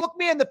fucking look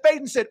me in the face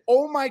and said,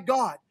 oh my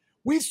God,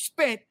 we've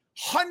spent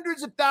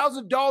hundreds of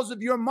thousands of dollars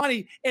of your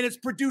money and it's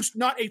produced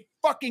not a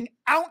fucking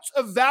ounce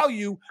of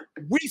value?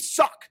 We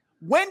suck.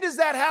 When does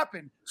that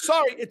happen?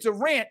 Sorry, it's a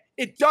rant.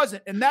 It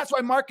doesn't. And that's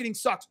why marketing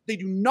sucks. They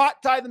do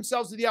not tie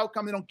themselves to the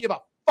outcome. They don't give a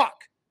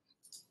fuck.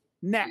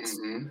 Next.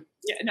 Mm-hmm.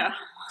 Yeah, no.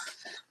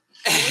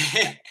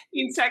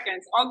 15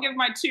 seconds. I'll give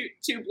my two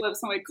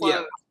blips when we close.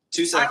 Yeah,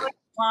 2 seconds. I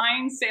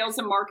line sales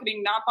and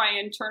marketing not by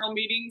internal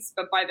meetings,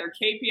 but by their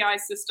KPI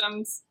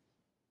systems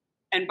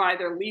and by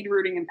their lead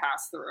routing and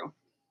pass through.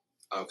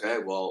 Okay,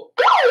 well.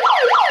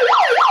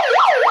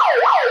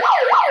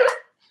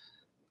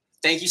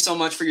 Thank you so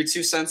much for your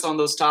 2 cents on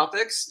those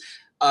topics.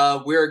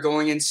 We're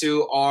going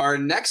into our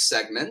next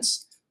segment,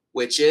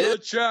 which is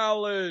the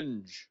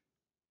challenge.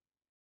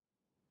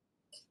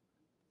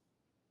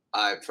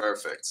 All right,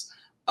 perfect.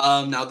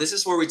 Now, this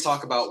is where we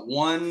talk about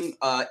one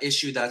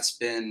issue that's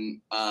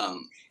been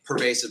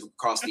pervasive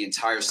across the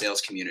entire sales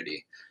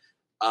community.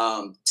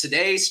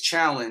 Today's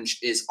challenge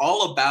is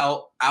all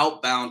about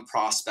outbound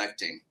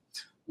prospecting.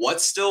 What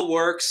still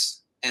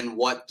works and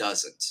what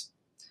doesn't.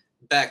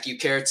 Beck, you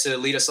care to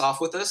lead us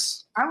off with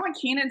this? I want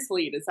Keenan to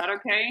lead. Is that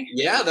okay?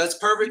 Yeah, that's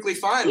perfectly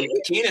fine.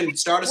 Keenan,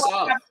 start us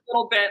off. A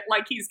little bit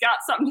like he's got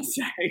something to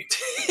say.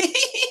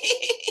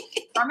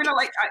 I'm going to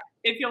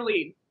if you'll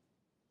lead.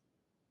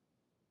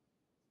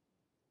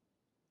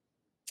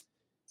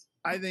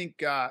 I think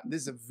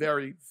this is a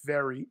very,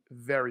 very,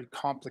 very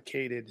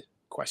complicated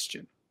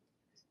question.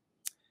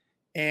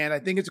 And I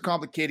think it's a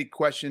complicated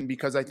question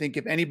because I think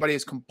if anybody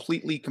is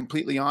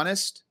completely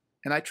honest,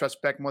 and I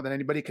trust Beck more than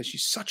anybody because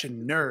she's such a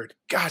nerd.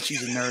 God,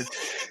 she's a nerd.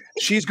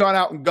 She's gone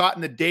out and gotten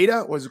the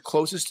data, was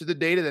closest to the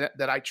data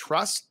that I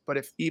trust.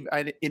 But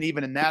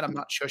even in that, I'm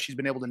not sure she's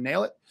been able to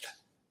nail it.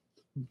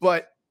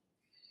 But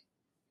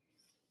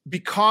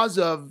because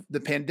of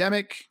the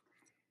pandemic,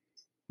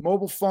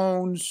 mobile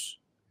phones,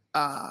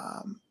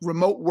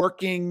 remote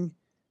working,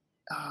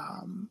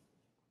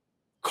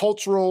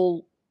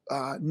 cultural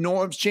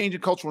norms,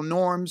 changing cultural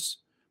norms,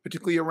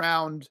 particularly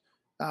around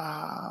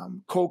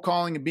cold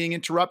calling and being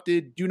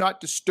interrupted, do not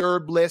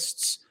disturb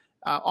lists,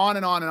 on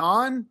and on and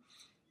on.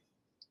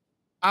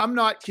 I'm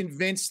not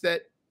convinced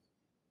that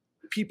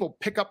people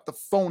pick up the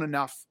phone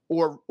enough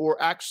or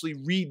actually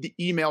read the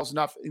emails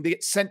enough. They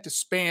get sent to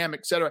spam,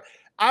 et cetera.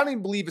 I don't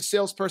even believe a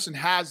salesperson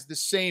has the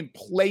same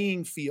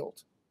playing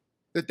field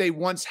that they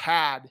once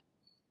had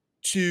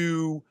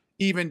to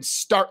even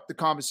start the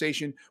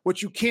conversation,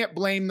 which you can't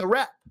blame the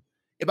rep.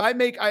 If I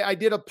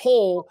did a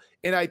poll,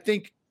 and I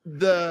think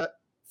the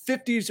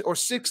 50s or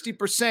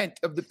 60%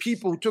 of the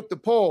people who took the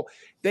poll,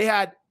 they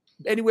had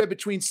anywhere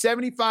between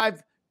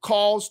 75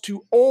 calls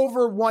to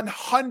over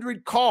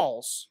 100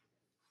 calls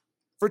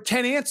for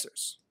 10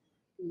 answers.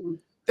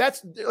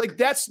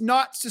 That's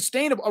not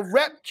sustainable. A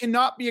rep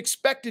cannot be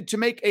expected to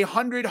make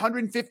 100,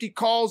 150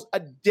 calls a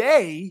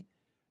day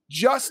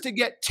just to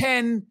get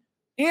 10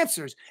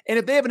 answers. And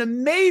if they have an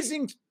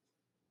amazing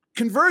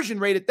conversion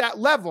rate at that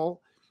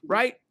level,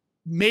 right?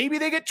 Maybe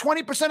they get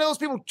 20% of those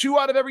people, 2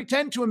 out of every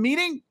 10 to a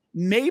meeting,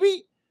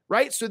 maybe,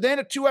 right? So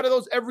then 2 out of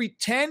those every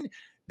 10,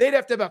 they'd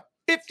have to have a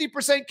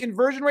 50%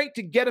 conversion rate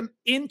to get them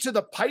into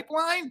the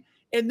pipeline.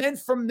 And then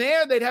from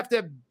there, they'd have to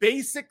have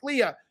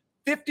basically a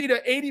 50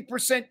 to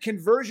 80%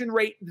 conversion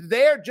rate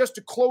there just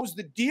to close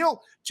the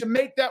deal to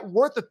make that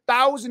worth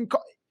 $1,000.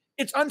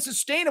 It's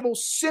unsustainable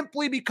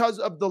simply because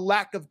of the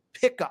lack of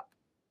pickup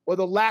or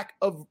the lack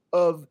of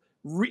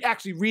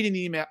actually reading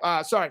the email.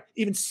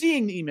 Even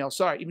seeing the email.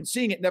 Even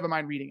seeing it, never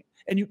mind reading it.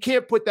 And you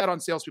can't put that on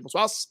salespeople. So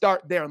I'll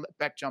start there and let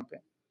Beck jump in.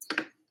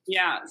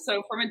 Yeah.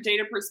 So from a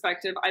data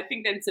perspective, I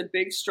think that it's a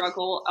big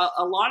struggle.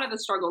 A lot of the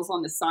struggles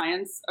on the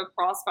science of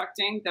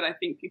prospecting that I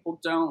think people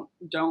don't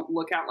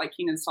look at, like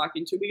Keenan's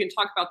talking to. We can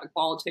talk about the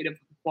qualitative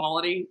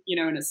quality,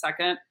 in a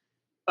second.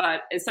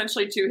 But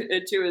essentially, to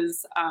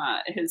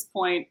his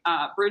point,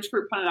 Bridge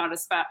Group put out a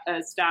stat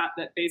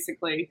that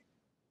basically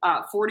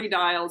 40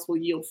 dials will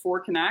yield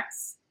 4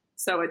 connects.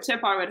 So a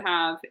tip I would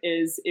have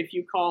is if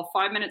you call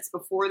 5 minutes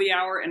before the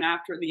hour and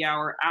after the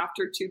hour,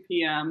 after 2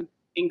 p.m.,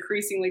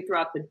 increasingly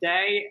throughout the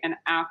day and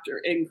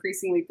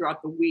increasingly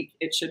throughout the week,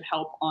 it should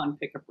help on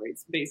pickup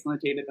rates based on the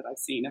data that I've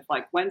seen. If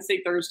like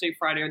Wednesday, Thursday,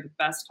 Friday are the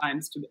best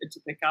times to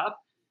pick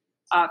up.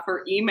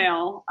 For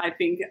email, I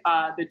think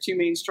the two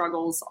main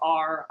struggles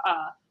are,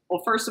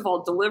 first of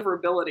all,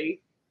 deliverability.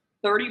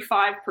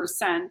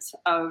 35%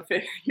 of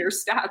your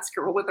stats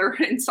girl with her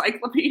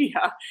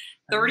encyclopedia,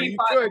 35%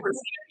 of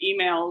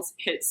emails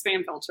hit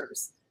spam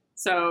filters.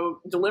 So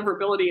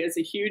deliverability is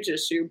a huge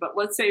issue, but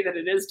let's say that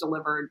it is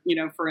delivered,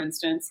 for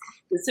instance,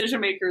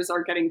 decision makers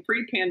are getting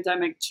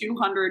pre-pandemic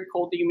 200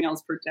 cold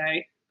emails per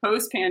day,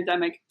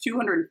 post-pandemic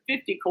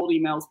 250 cold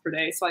emails per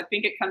day. So I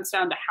think it comes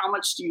down to how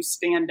much do you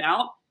stand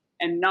out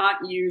and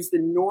not use the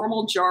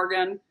normal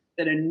jargon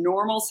that a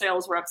normal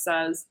sales rep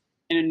says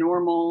in a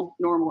normal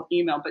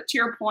email. But to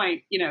your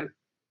point,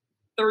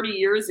 30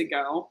 years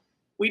ago,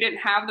 we didn't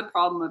have the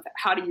problem of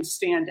how do you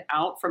stand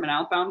out from an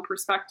outbound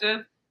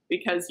perspective,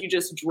 because you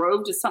just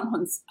drove to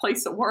someone's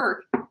place of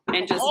work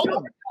and just knocked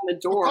on the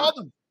door. Called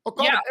them.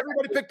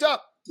 Everybody picked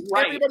up.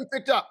 Right. Everybody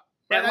picked up.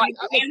 And like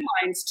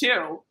landlines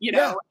too,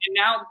 and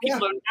now people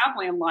don't have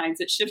landlines.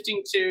 It's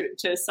shifting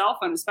to cell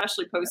phone,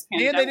 especially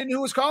post-pandemic. And they didn't know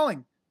who was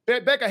calling.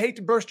 Beck, I hate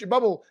to burst your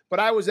bubble, but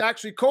I was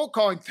actually cold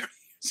calling 30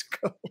 years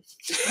ago.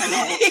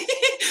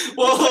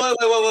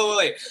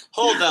 Wait.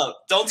 Hold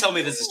up. Don't tell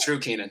me this is true,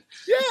 Keenan.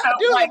 Yeah,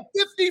 dude, like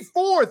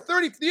 54.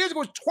 30 years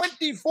ago was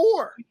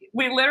 24.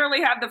 We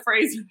literally have the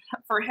phrase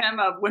for him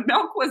of when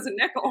milk was a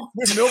nickel.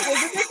 When milk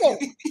was a nickel.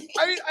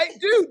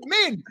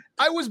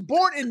 I was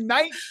born in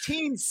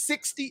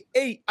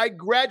 1968. I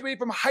graduated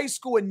from high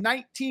school in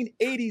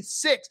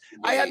 1986.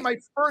 I had my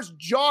first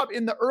job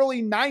in the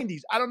early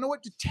 90s. I don't know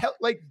what to tell.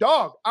 Like,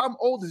 dog, I'm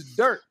old as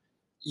dirt.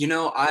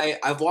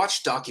 I've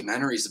watched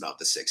documentaries about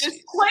the 60s.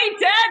 Just play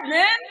dead,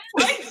 man.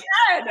 Play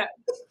dead.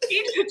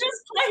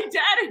 Just play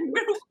dead and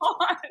move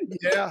on.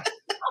 Yeah.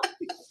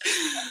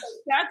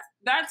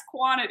 That's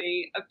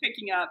quantity of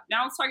picking up.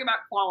 Now let's talk about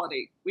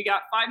quality. We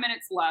got 5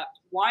 minutes left.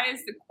 Why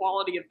is the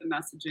quality of the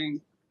messaging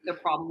the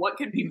problem? What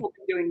could people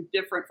be doing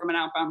different from an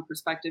outbound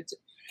perspective?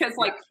 Because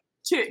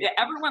to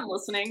everyone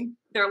listening,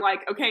 they're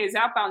like, okay, is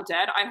outbound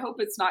dead? I hope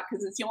it's not,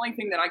 because it's the only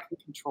thing that I can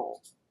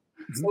control.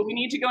 So we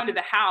need to go into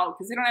the how,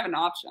 because they don't have an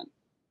option.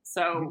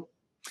 So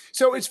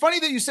it's funny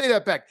that you say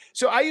that, Beck.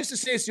 So I used to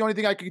say it's the only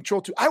thing I can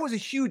control too. I was a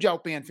huge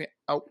outbound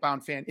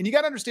fan. And you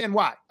got to understand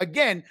why.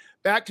 Again,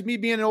 back to me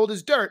being old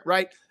as dirt,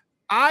 right?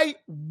 I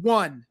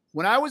won.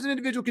 When I was an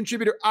individual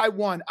contributor, I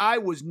won. I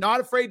was not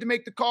afraid to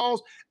make the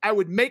calls. I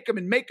would make them.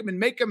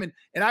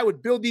 And I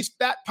would build these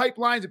fat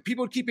pipelines and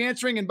people would keep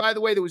answering. And by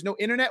the way, there was no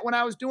internet when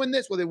I was doing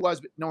this. Well, there was,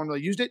 but no one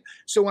really used it.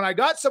 So when I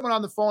got someone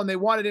on the phone, they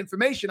wanted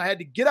information, I had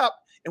to get up.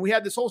 And we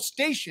had this whole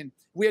station.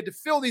 We had to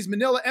fill these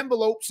manila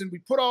envelopes, and we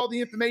put all the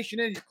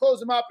information in. You close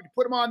them up, and you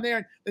put them on there,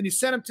 and then you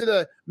send them to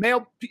the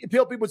mail.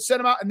 People would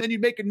send them out, and then you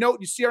make a note.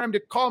 You CRM to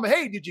call them.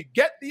 Hey, did you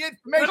get the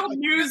information? Little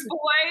newsboy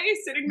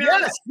sitting there.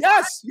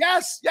 Yes.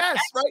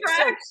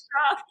 Extra.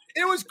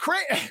 It was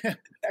crazy.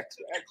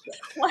 extra.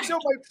 So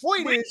my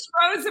point is,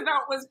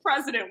 Roosevelt was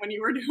president when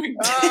you were doing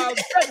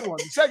the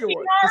second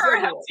one.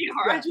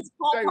 I just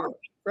called him.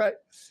 Right.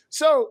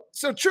 So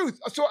truth.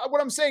 So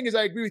what I'm saying is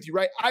I agree with you,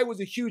 right? I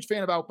was a huge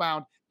fan of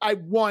outbound. I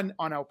won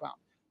on outbound,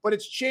 but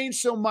it's changed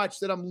so much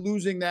that I'm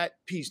losing that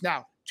piece.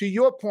 Now, to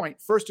your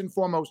point, first and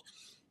foremost,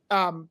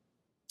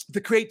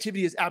 the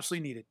creativity is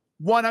absolutely needed.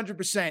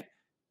 100%.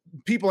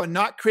 People are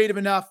not creative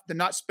enough. They're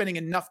not spending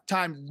enough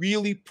time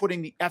really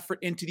putting the effort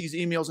into these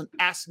emails and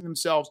asking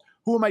themselves,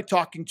 who am I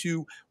talking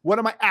to? What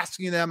am I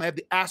asking them? I have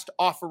the ask to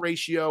offer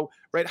ratio,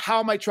 right? How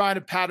am I trying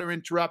to pattern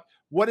interrupt?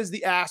 What is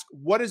the ask?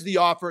 What is the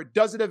offer?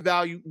 Does it have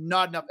value?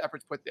 Not enough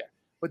efforts put there.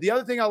 But the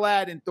other thing I'll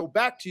add and throw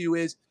back to you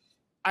is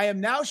I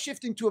am now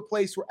shifting to a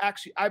place where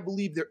actually I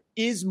believe there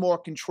is more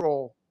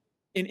control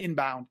in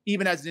inbound,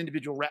 even as an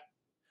individual rep.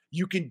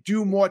 You can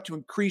do more to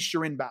increase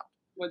your inbound.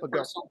 With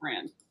personal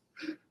brand.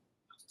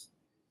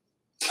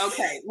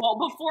 Okay, well,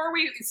 before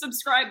we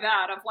subscribe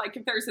that, of like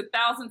if there's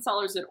 1,000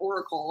 sellers at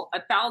Oracle,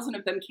 1,000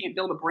 of them can't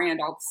build a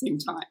brand all at the same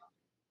time.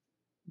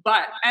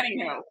 But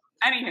anywho,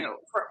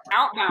 for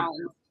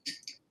outbound,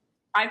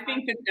 I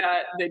think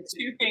that the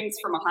two things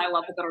from a high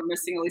level that are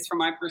missing, at least from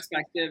my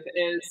perspective,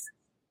 is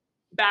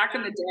back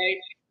in the day.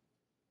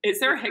 Is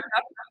there a hiccup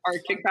or a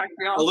kickback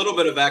for y'all? A little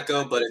bit of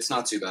echo, but it's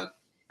not too bad.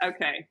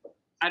 Okay.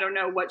 I don't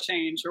know what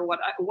changed or what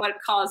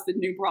caused the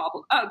new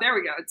problem. Oh, there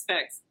we go. It's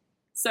fixed.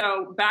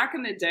 So back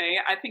in the day,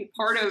 I think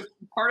part of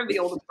the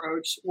old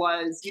approach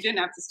was you didn't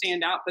have to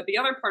stand out, but the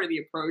other part of the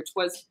approach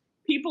was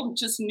people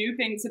just knew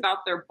things about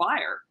their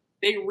buyer.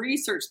 They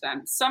researched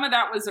them. Some of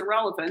that was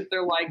irrelevant.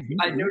 They're like,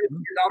 I noticed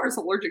your daughter's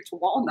allergic to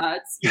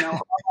walnuts, on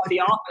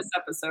the Office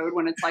episode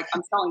when it's like,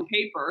 I'm selling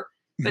paper.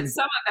 But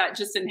some of that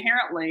just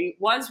inherently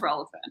was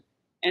relevant.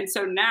 And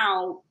so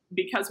now,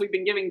 because we've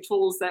been giving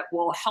tools that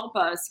will help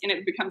us, and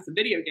it becomes a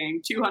video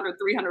game, 200,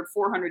 300,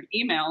 400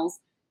 emails,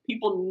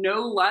 people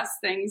know less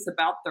things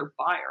about their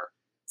buyer.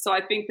 So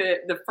I think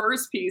that the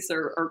first piece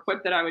or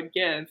quip that I would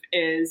give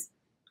is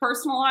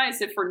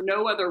personalize it for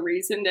no other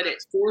reason that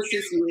it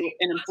forces you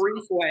in a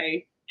brief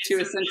way to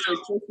essentially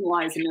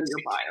personalize and know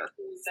your buyer.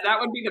 So that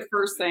would be the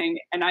first thing.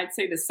 And I'd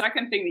say the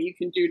second thing that you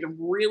can do to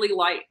really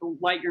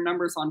light your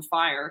numbers on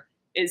fire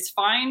is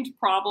find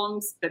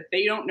problems that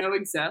they don't know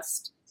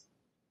exist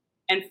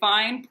and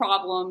find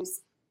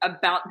problems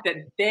about that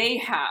they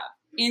have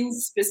in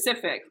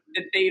specific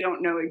that they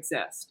don't know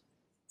exist.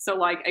 So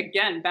like,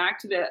 again, back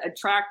to the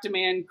attract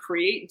demand,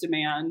 create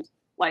demand,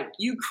 like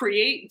you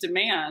create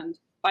demand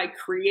by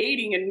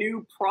creating a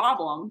new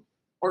problem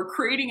or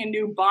creating a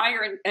new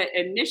buyer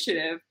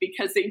initiative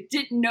because they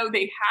didn't know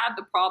they had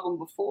the problem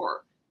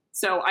before.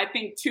 So I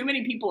think too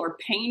many people are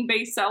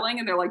pain-based selling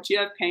and they're like, do you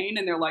have pain?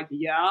 And they're like,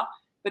 yeah,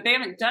 but they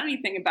haven't done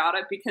anything about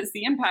it because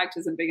the impact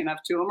isn't big enough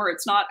to them or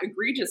it's not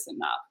egregious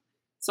enough.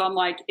 So I'm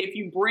like, if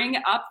you bring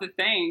up the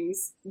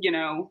things,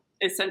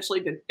 essentially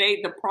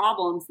the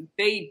problems that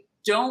they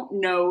don't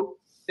know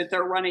that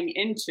they're running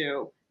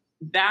into,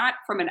 that's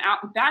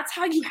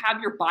how you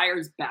have your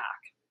buyers back.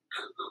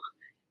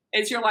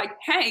 Is you're like,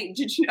 hey,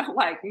 did you know,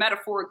 like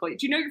metaphorically,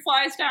 do you know your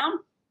fly is down?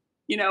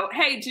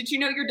 Hey, did you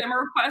know your demo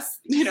request,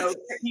 your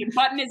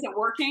button isn't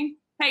working?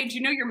 Hey, do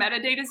you know your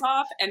metadata's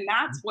off? And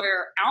that's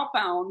where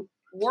Outbound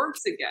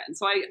works again.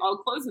 So I'll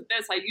close with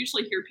this. I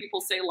usually hear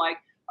people say like,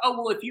 oh,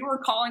 well, if you were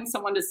calling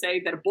someone to say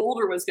that a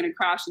boulder was going to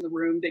crash in the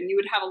room, then you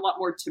would have a lot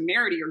more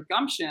temerity or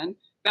gumption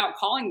about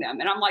calling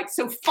them. And I'm like,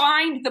 so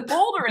find the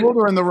boulder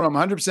in the room,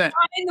 100%. Find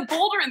the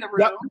boulder in the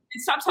room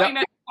and stop talking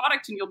about your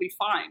product and you'll be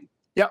fine.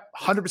 Yep,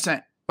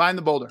 100%. Find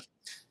the boulder.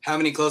 Have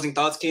any closing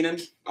thoughts, Keenan,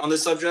 on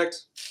this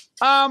subject?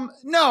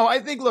 No, I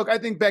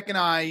think Beck and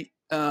I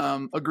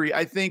agree.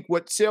 I think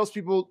what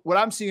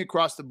I'm seeing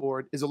across the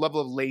board is a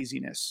level of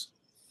laziness.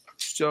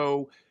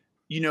 So,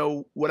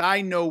 what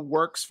I know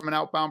works from an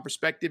outbound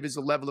perspective is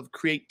a level of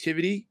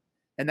creativity.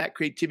 And that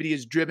creativity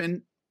is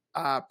driven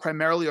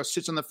primarily or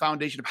sits on the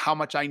foundation of how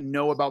much I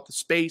know about the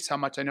space, how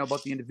much I know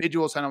about the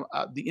individuals, how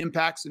the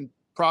impacts and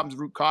problems,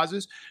 root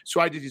causes.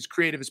 So I did as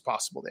creative as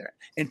possible there.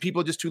 And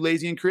people are just too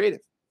lazy and creative.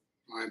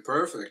 All right,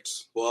 perfect.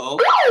 Well,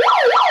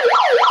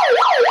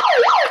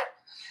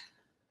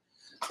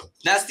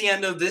 that's the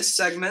end of this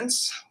segment.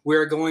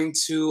 We're going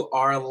to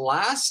our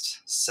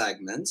last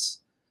segment,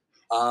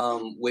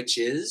 which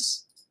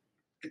is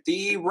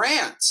the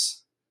rant.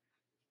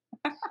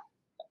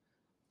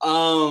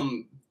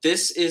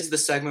 This is the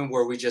segment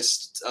where we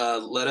just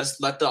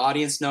let the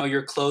audience know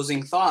your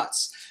closing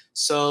thoughts.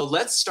 So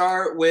let's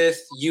start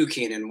with you,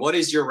 Keenan. What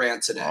is your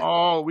rant today?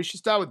 Oh, we should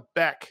start with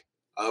Beck.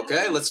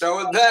 Okay, let's start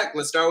with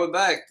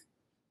Beck.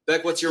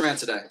 Beck, what's your rant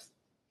today?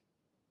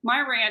 My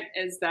rant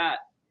is that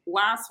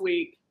last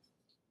week,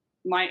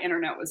 my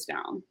internet was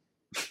down.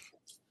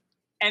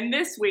 And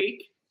this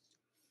week,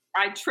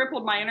 I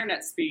tripled my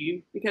internet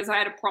speed because I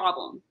had a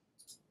problem.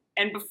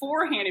 And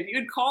beforehand, if you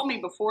had called me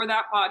before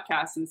that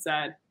podcast and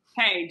said,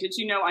 hey, did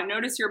you know, I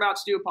noticed you're about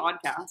to do a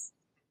podcast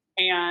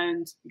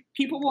and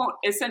people won't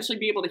essentially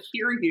be able to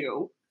hear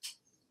you,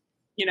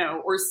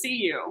 or see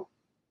you,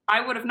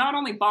 I would have not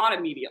only bought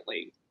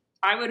immediately,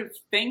 I would have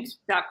thanked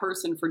that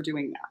person for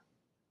doing that.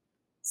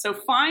 So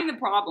find the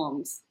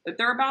problems that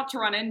they're about to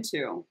run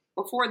into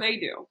before they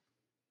do.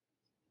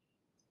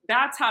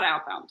 That's how to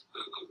outbound.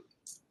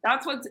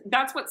 That's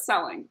what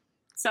selling.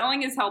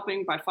 Selling is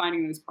helping by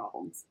finding those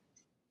problems.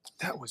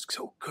 That was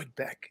so good,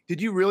 Beck.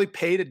 Did you really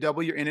pay to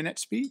double your internet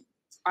speed?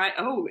 I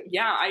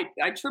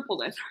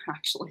tripled it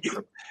actually.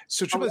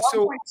 So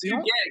 1.2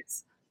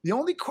 gigs. The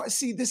only question,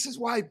 see, this is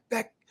why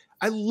Beck,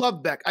 I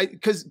love Beck,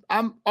 because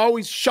I'm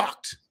always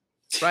shocked,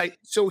 right?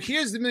 So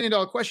here's the $1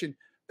 million question.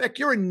 Beck,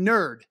 you're a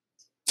nerd.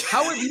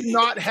 How have you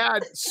not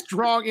had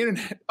strong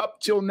internet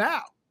up till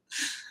now?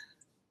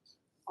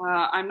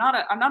 I'm not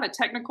a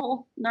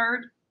technical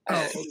nerd. Oh,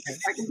 okay.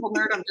 Technical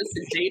nerd. I'm just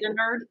a data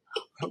nerd.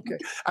 Okay.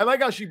 I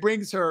like how she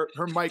brings her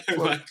mic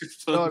close.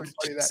 Tell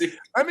everybody that.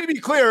 Let me be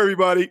clear,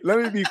 everybody. Let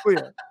me be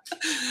clear.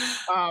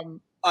 All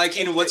right,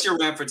 Keenan, what's your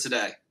rant for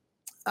today?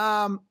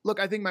 Look,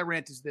 I think my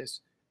rant is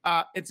this.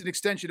 It's an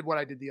extension of what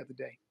I did the other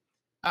day.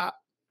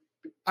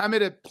 I'm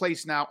at a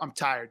place now. I'm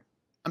tired.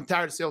 I'm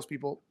tired of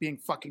salespeople being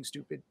fucking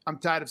stupid. I'm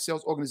tired of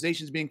sales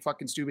organizations being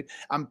fucking stupid.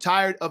 I'm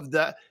tired of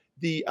the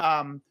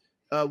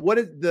what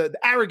is the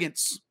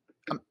arrogance?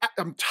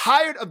 I'm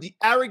tired of the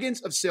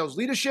arrogance of sales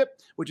leadership,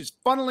 which is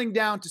funneling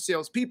down to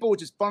salespeople,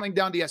 which is funneling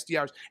down to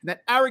SDRs. And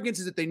that arrogance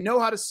is that they know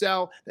how to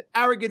sell. That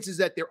arrogance is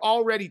that they're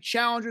already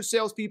challenger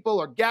salespeople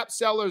or gap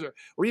sellers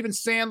or even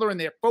Sandler and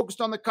they're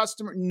focused on the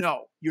customer.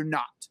 No, you're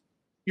not.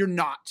 You're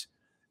not.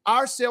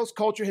 Our sales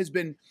culture has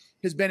been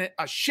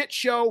a shit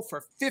show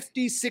for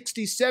 50,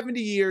 60,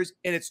 70 years,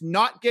 and it's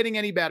not getting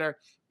any better.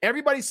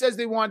 Everybody says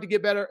they want to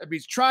get better.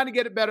 Everybody's trying to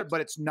get it better, but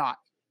it's not.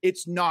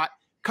 It's not.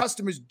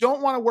 Customers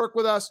don't want to work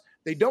with us.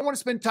 They don't want to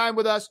spend time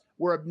with us.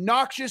 We're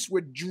obnoxious.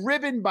 We're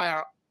driven by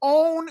our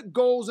own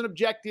goals and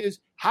objectives.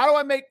 How do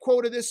I make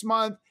quota this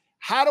month?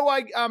 How do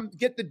I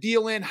get the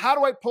deal in? How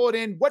do I pull it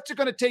in? What's it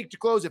going to take to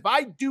close? If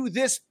I do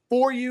this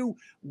for you,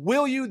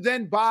 will you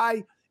then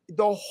buy?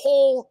 The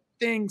whole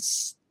thing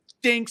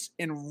stinks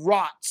and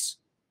rots.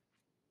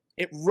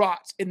 It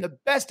rots. And the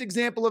best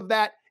example of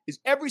that is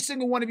every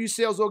single one of you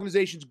sales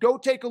organizations, go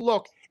take a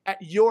look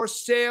at your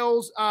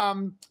sales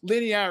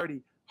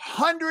linearity.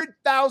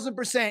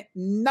 100,000%,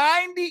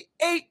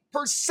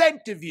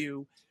 98% of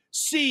you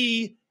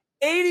see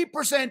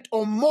 80%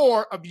 or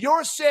more of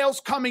your sales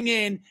coming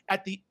in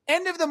at the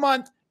end of the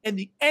month and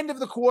the end of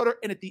the quarter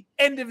and at the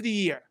end of the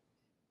year.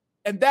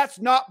 And that's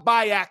not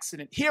by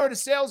accident. Here at a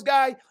sales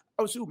guy,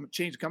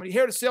 change the company.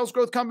 Here at a sales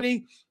growth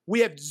company, we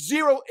have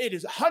zero. It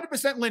is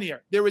 100%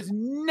 linear. There is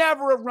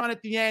never a run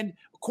at the end,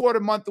 a quarter,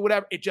 month, or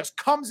whatever. It just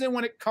comes in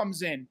when it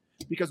comes in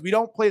because we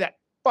don't play that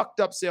fucked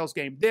up sales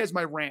game. There's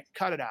my rant.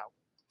 Cut it out.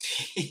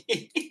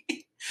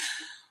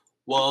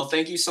 Well,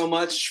 thank you so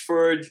much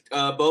for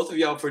both of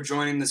y'all for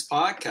joining this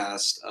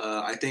podcast.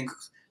 I think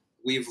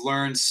we've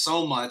learned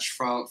so much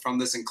from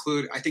this.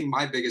 I think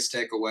my biggest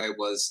takeaway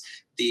was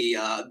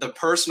the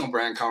personal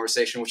brand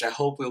conversation, which I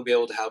hope we'll be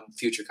able to have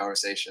future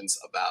conversations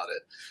about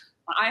it.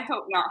 I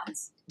hope not.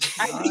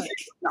 I think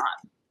not.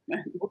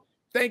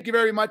 Thank you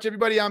very much,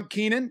 everybody. I'm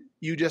Keenan.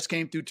 You just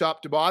came through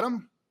top to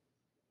bottom.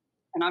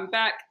 And I'm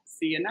Beck.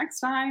 See you next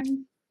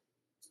time.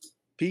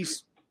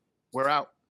 Peace. We're out.